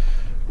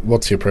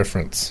 What's your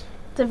preference?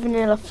 The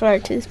vanilla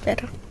float is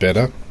better.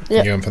 Better?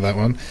 Yep. You're going for that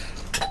one?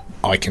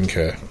 I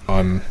concur.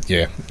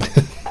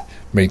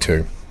 Me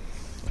too.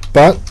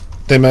 But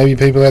there may be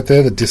people out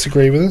there that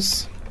disagree with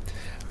us.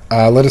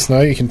 Let us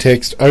know. You can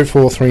text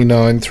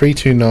 0439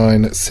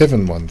 329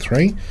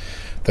 713.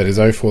 That is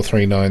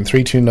 0439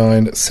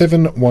 329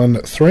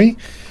 713.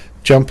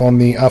 jump on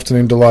the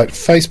Afternoon Delight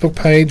Facebook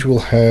page. We'll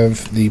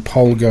have the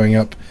poll going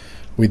up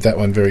with that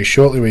one very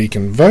shortly where you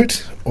can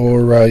vote,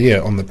 or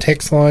on the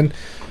text line,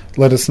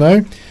 let us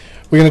know.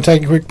 We're going to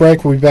take a quick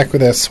break. We'll be back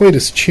with our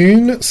sweetest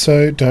tune,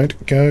 so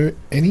don't go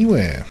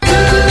anywhere.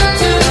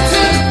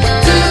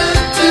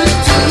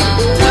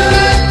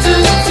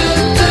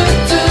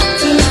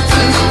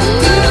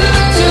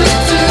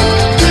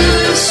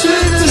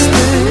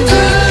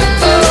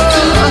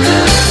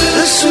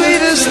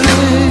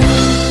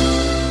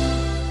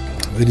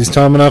 It is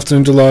time on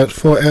Afternoon Delight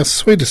for our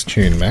sweetest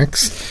tune,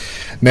 Max.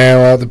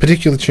 Now, the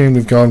particular tune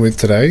we've gone with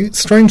today,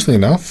 strangely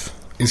enough,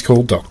 is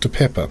called Dr.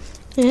 Pepper.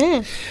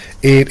 Yeah.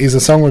 It is a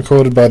song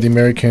recorded by the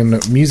American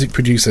music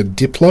producer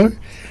Diplo,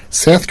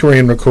 South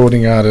Korean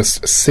recording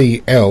artist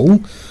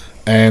CL,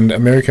 and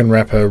American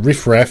rapper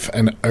Riff Raff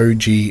and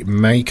OG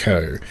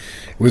Mako.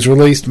 It was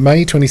released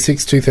May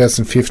 26,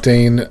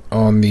 2015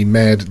 on the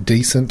Mad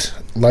Decent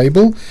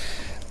label.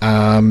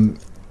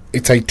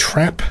 It's a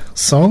trap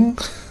song.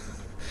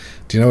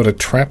 Do you know what a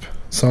trap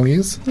song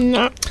is?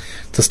 No.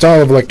 It's a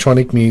style of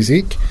electronic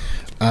music,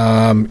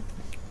 kind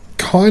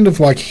of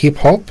like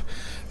hip-hop,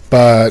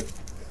 but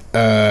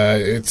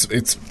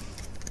it's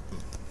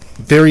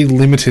very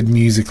limited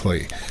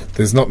musically.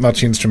 There's not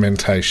much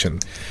instrumentation.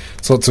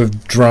 It's lots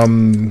of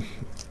drum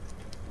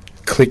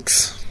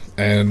clicks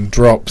and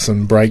drops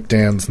and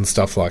breakdowns and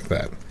stuff like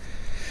that.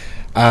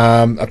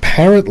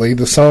 Apparently,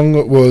 the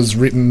song was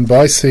written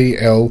by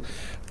CL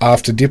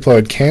after Diplo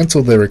had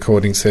cancelled their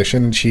recording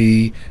session, and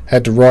she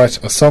had to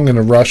write a song in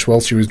a rush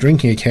while she was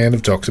drinking a can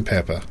of Dr.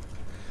 Pepper.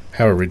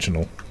 How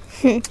original.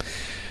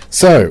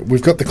 So,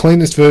 we've got the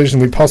cleanest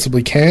version we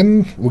possibly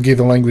can. We'll give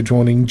a language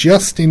warning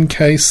just in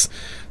case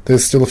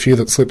there's still a few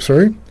that slip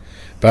through.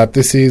 But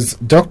this is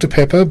Dr.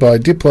 Pepper by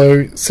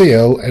Diplo,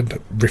 CL, and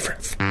Riff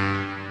Raff.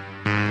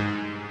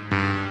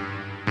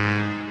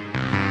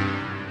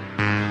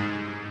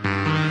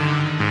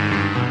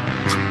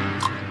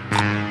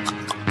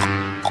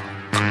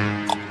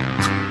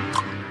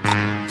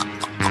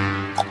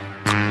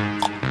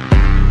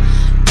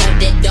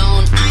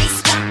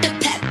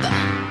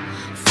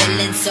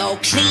 So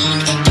clean,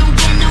 it don't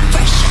get no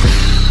fresher.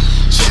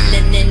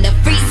 Chillin' in the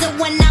freezer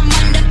when I'm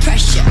under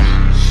pressure.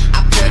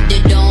 I put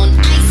it on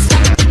ice,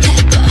 Dr.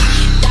 Pepper.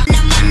 When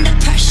I'm under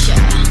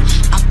pressure,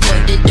 I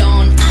put it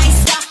on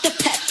ice, Dr.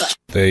 Pepper.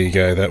 There you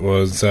go, that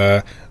was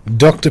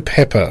Dr.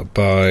 Pepper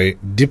by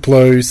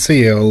Diplo,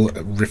 CL,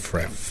 Riff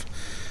Raff.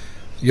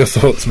 Your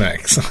thoughts,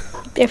 Max?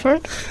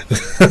 Different.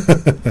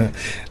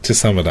 To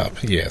sum it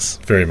up, yes,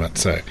 very much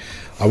so.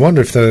 I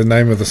wonder if the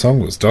name of the song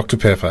was Dr.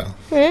 Pepper.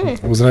 Yeah.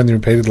 Was it only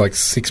repeated like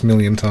 6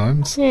 million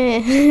times?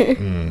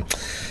 Yeah.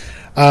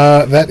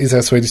 That is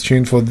our sweetest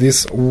tune for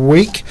this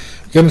week.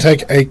 We're going to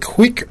take a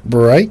quick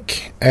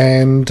break,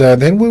 and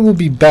then we will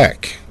be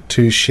back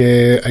to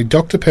share a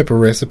Dr. Pepper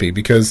recipe,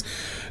 because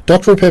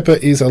Dr. Pepper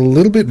is a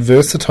little bit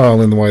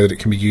versatile in the way that it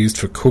can be used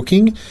for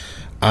cooking,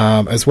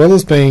 as well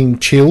as being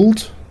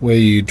chilled, where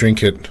you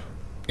drink it,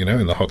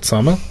 in the hot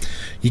summer.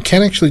 You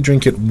can actually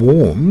drink it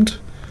warmed,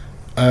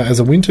 as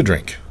a winter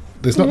drink.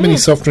 There's not many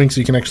soft drinks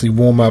you can actually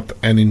warm up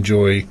and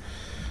enjoy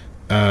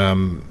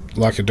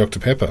like a Dr.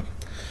 Pepper.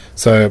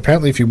 So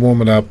apparently if you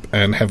warm it up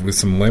and have it with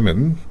some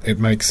lemon, it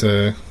makes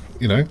a,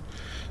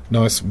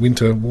 nice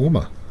winter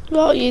warmer.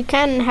 Well, you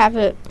can have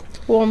it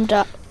warmed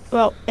up.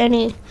 Well,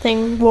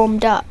 anything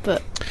warmed up,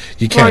 but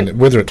you can,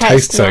 whether it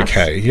tastes nice.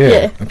 okay.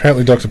 Yeah.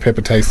 Apparently Dr.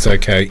 Pepper tastes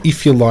okay.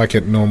 If you like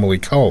it normally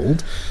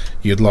cold,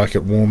 you'd like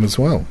it warm as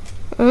well.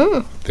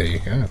 Mm. There you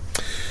go.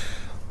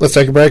 Let's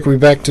take a break. We'll be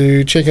back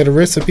to check out a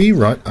recipe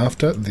right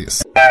after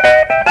this.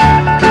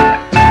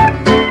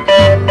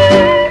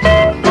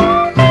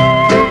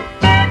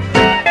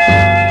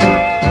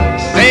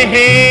 Say,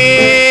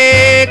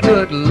 hey,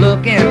 good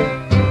looking,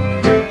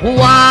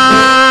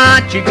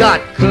 what you got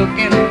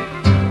cooking?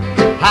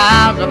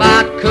 How's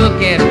about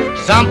cooking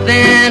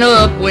something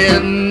up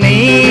with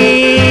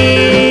me?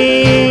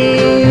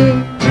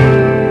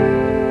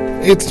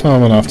 It's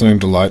time on Afternoon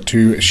Delight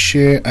to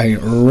share a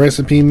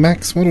recipe.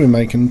 Max, what are we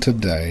making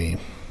today?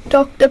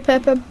 Dr.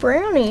 Pepper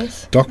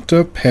brownies.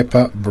 Dr.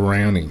 Pepper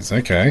brownies.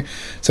 Okay.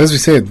 So as we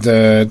said,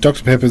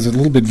 Dr. Pepper is a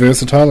little bit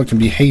versatile. It can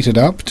be heated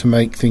up to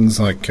make things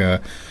like,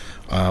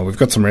 we've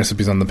got some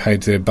recipes on the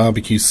page there,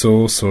 barbecue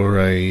sauce or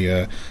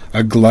a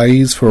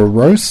glaze for a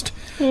roast.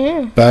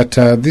 Yeah. But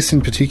this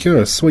in particular,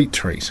 a sweet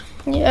treat.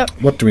 Yep.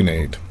 What do we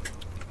need?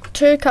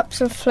 2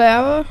 cups of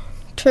flour,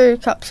 2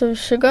 cups of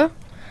sugar,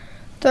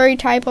 3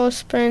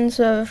 tablespoons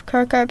of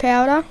cocoa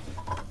powder,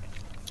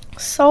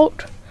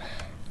 salt,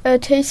 a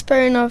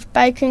teaspoon of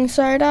baking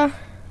soda,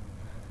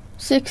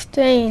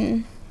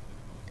 16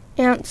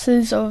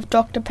 ounces of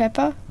Dr.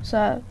 Pepper,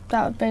 so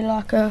that would be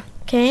like a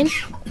can,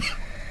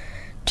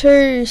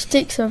 2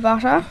 sticks of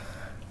butter,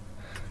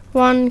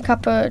 1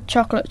 cup of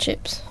chocolate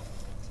chips.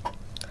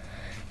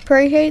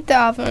 Preheat the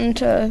oven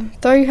to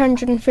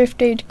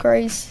 350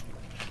 degrees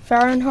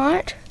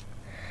Fahrenheit.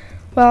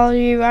 While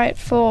you wait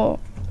for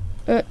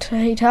it to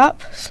heat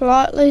up,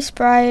 slightly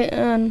spray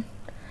an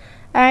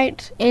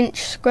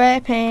 8-inch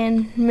square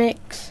pan,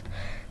 mix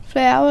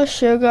flour,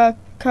 sugar,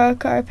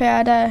 cocoa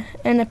powder,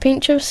 and a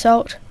pinch of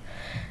salt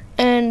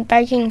and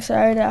baking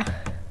soda.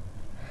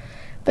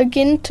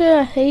 Begin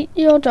to heat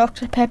your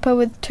Dr. Pepper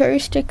with 2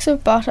 sticks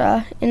of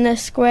butter in a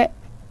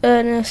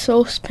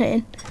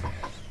saucepan.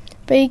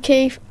 Be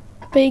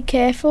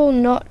careful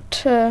not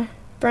to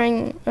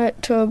bring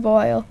it to a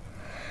boil.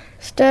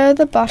 Stir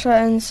the butter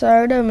and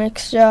soda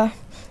mixture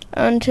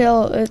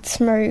until it's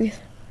smooth,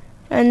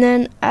 and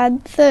then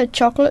add the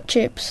chocolate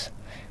chips.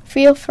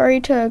 Feel free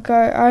to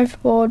go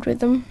overboard with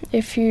them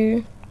if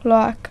you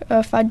like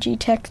a fudgy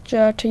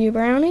texture to your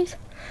brownies.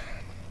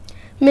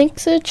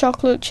 Mix the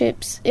chocolate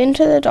chips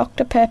into the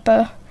Dr.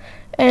 Pepper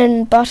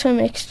and butter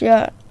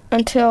mixture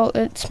until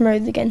it's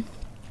smooth again.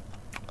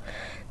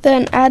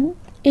 Then add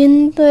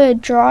in the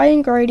dry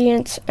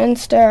ingredients and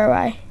stir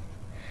away.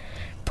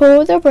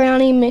 Pour the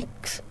brownie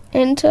mix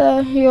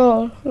into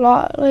your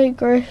lightly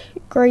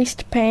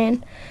greased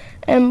pan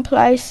and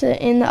place it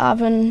in the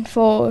oven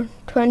for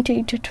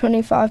 20 to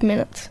 25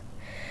 minutes.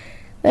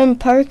 Then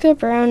poke the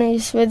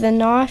brownies with a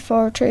knife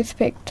or a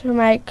toothpick to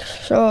make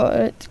sure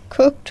it's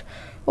cooked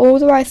all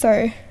the way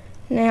through.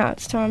 Now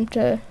it's time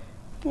to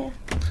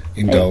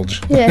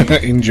indulge. Yeah.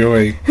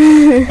 Enjoy.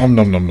 Nom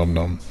nom nom nom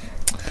nom.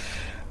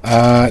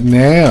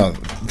 Now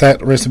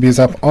that recipe is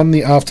up on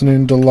the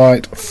Afternoon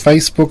Delight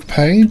Facebook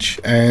page,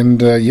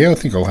 and I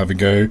think I'll have a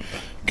go,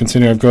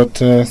 considering I've got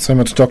so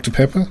much Dr.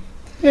 Pepper.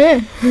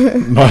 Yeah.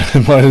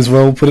 might as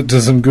well put it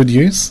to some good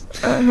use.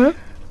 Uh-huh.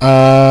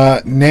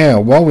 Now,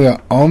 while we are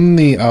on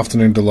the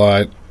Afternoon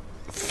Delight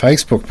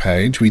Facebook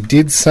page, we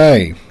did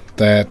say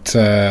that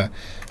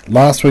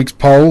last week's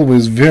poll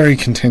was very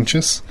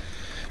contentious,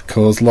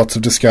 caused lots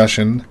of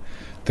discussion.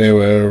 There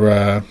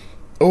were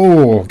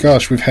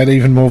we've had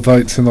even more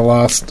votes in the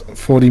last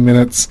 40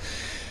 minutes.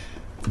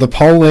 The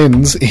poll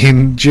ends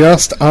in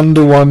just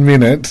under 1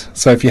 minute,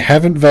 so if you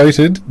haven't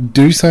voted,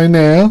 do so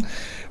now.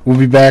 We'll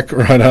be back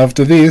right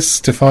after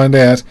this to find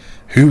out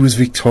who was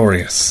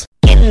victorious.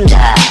 Kinder,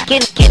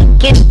 Kinder,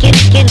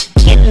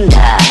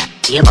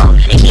 you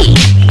won't see.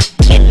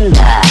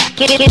 Kinder,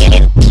 Kinder,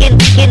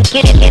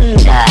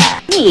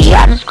 me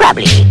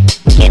unscrabbly.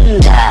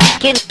 Kinder,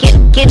 Kinder,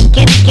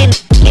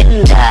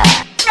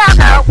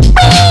 Choco,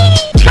 wee,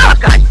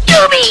 Choco,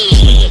 dooby,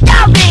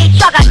 dooby,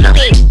 Choco,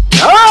 dooby,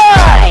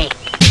 oi!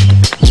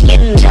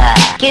 Kinder,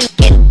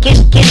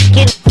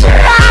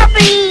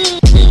 Robbie,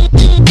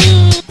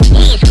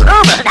 he's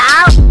groovers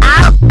now,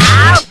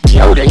 ow,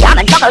 yodel, yum,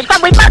 and Choco's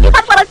fun with Bugsy,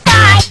 but will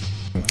die.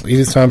 It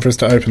is time for us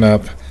to open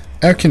up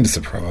our Kinder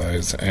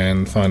Surprise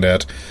and find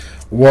out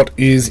what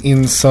is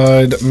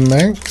inside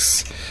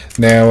Max.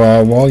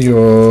 Now, while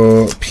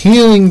you're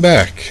peeling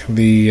back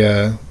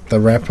the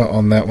wrapper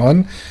on that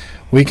one,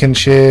 we can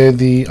share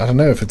I don't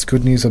know if it's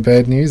good news or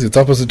bad news. It's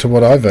opposite to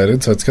what I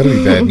voted, so it's got to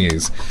be bad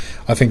news.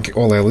 I think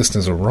all our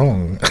listeners are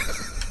wrong.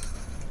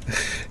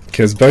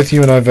 Because both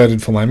you and I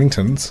voted for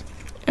Lamingtons.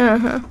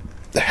 Uh-huh.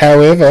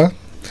 However,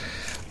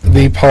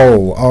 the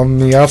poll on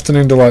the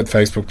Afternoon Delight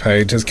Facebook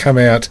page has come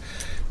out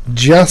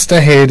just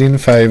ahead in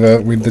favour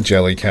with the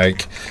jelly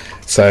cake.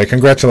 So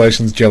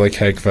congratulations, jelly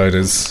cake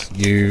voters.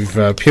 You've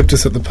pipped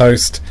us at the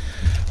post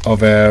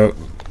of our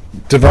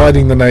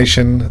Dividing the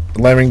Nation,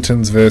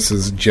 Lamingtons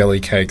versus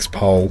jelly cakes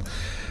poll.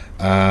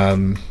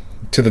 To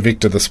the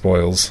victor, the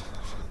spoils,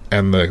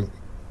 and the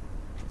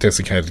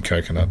desiccated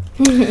coconut.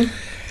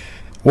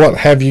 What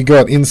have you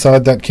got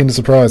inside that Kinder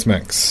Surprise,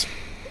 Max?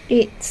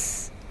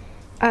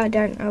 I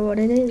don't know what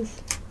it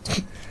is.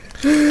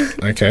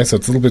 Okay, so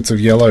it's little bits of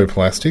yellow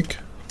plastic.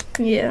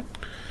 Yeah.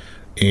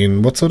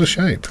 In what sort of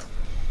shape?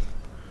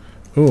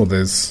 Oh,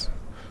 there's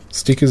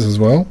stickers as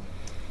well.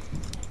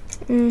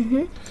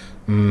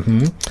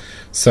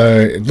 So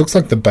it looks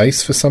like the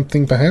base for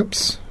something,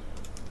 perhaps?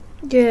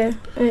 Yeah,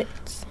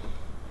 it's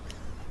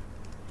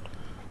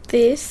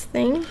this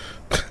thing.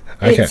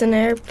 Okay. It's an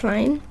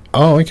airplane.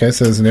 Oh, okay,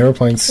 so there's an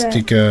aeroplane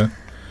sticker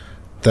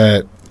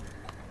that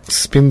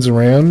spins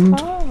around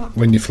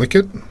when you flick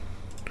it.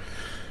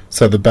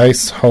 So the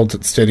base holds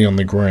it steady on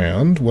the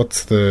ground.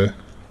 What's the...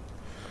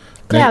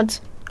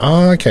 Clouds.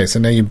 Okay, so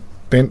now you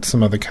bent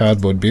some other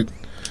cardboard bit,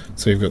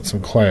 so you've got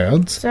some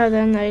clouds. So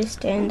then they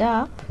stand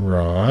up.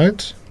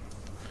 Right.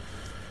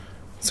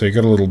 So you've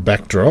got a little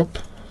backdrop,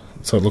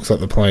 so it looks like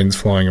the plane's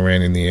flying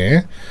around in the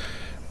air.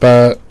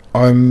 But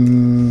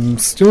I'm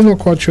still not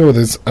quite sure.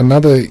 There's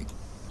another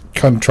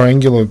kind of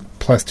triangular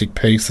plastic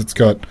piece that's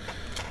got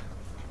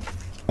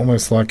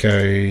almost like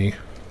a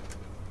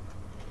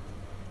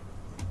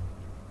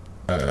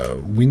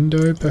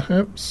window,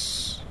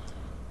 perhaps?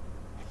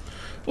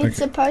 It's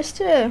supposed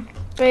to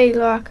be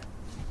like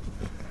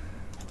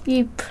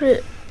you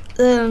put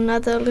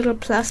another little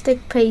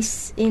plastic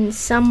piece in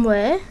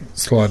somewhere.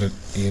 Slide it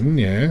in,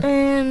 yeah.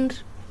 And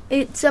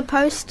it's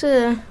supposed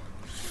to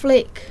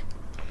flick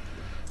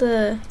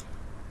the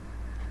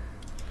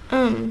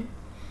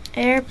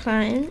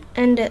airplane,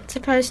 and it's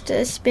supposed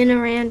to spin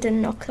around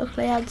and knock the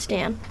clouds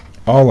down.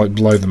 Oh, like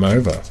blow them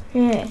over?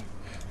 Yeah.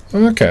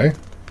 Okay.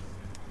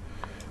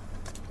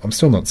 I'm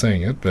still not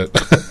seeing it, but...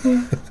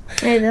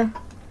 Either.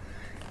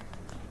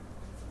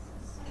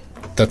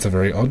 That's a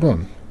very odd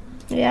one.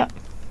 Yep.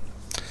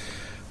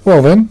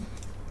 Well then,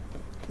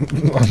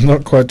 I'm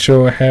not quite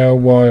sure how,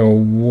 why, or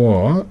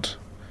what.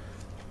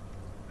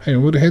 Hey,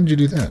 how did you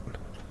do that?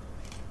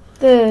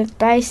 The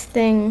base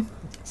thing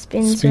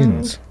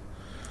spins.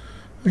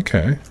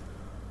 Okay.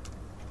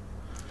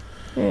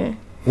 Yeah.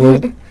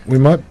 Well, we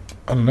might...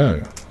 I don't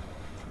know.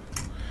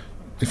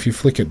 If you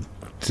flick it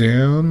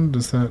down,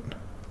 does that...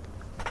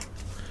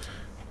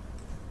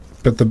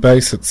 But the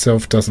base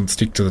itself doesn't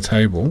stick to the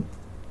table.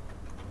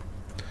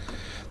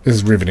 This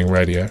is riveting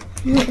radio.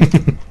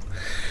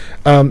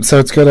 So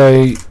it's got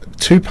a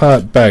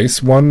 2-part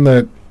base, one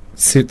that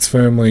sits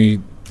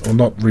firmly, or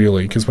not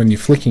really, because when you're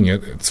flicking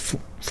it, it's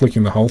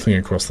flicking the whole thing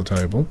across the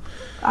table.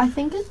 I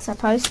think it's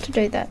supposed to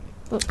do that.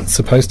 It's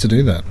supposed to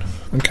do that.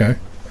 Okay.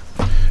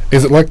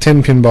 Is it like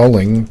 10-pin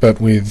bowling,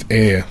 but with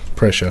air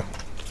pressure?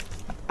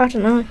 I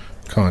don't know.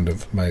 Kind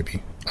of,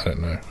 maybe. I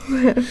don't know.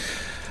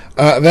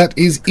 That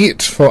is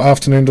it for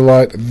Afternoon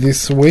Delight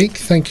this week.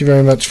 Thank you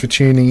very much for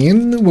tuning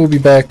in. We'll be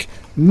back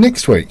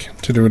next week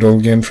to do it all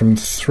again from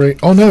 3...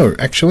 Oh, no,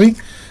 actually,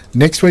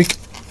 next week,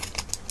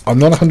 I'm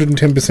not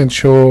 110%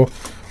 sure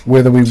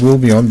whether we will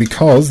be on,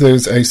 because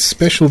there's a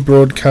special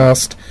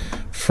broadcast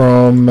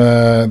from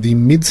the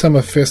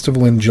Midsummer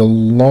Festival in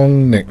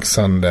Geelong next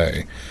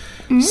Sunday.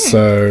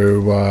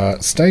 So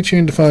stay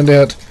tuned to find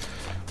out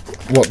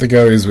what the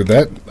go is with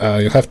that.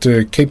 You'll have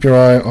to keep your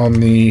eye on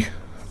the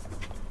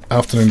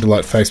Afternoon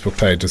Delight Facebook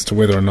page as to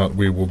whether or not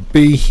we will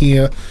be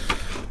here,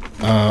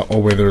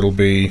 or whether it'll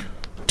be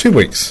 2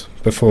 weeks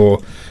before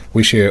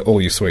we share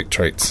all your sweet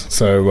treats.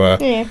 So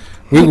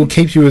we will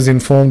keep you as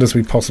informed as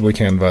we possibly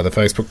can via the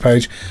Facebook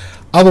page.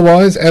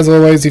 Otherwise, as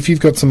always, if you've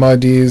got some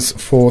ideas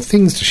for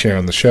things to share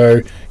on the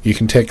show, you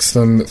can text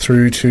them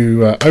through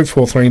to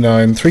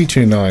 0439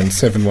 329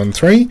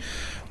 713,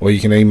 or you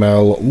can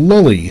email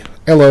lolly,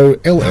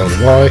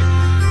 L-O-L-L-Y,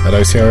 at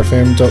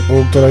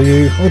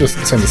ocrfm.org.au, or just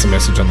send us a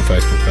message on the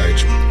Facebook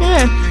page.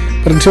 Yeah.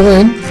 But until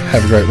then,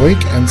 have a great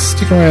week, and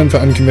stick around for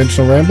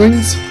Unconventional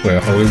Ramblings, where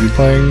Holly will be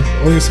playing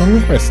all your song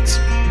requests.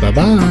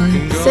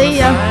 Bye-bye. See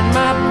ya.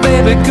 My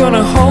baby,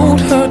 gonna hold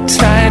her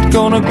tight,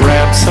 gonna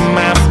grab some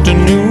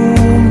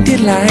afternoon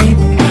delight.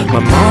 My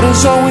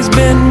motto's always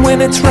been,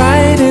 when it's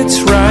right,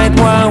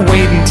 why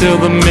wait until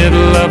the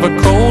middle of a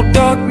cold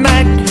dark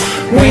night,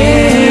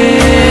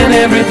 when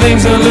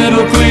everything's a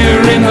little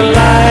clearer in the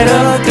light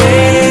of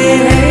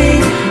day.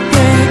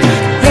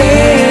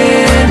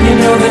 And you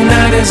know the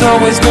night is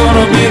always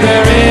gonna be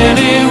there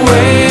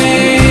anyway.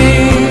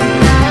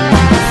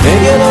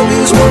 Thinking of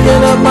you's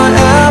working up my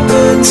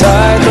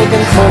appetite,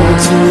 looking forward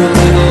to a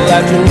little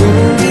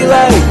afternoon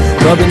delight.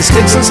 Rubbing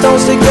sticks and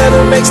stones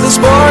together makes the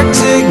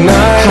sparks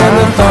ignite, and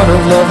the thought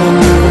of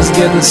loving you is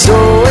getting so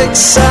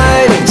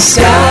exciting.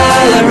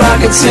 Skyline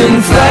rockets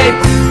in flight,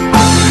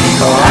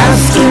 oh,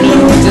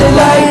 afternoon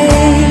delight.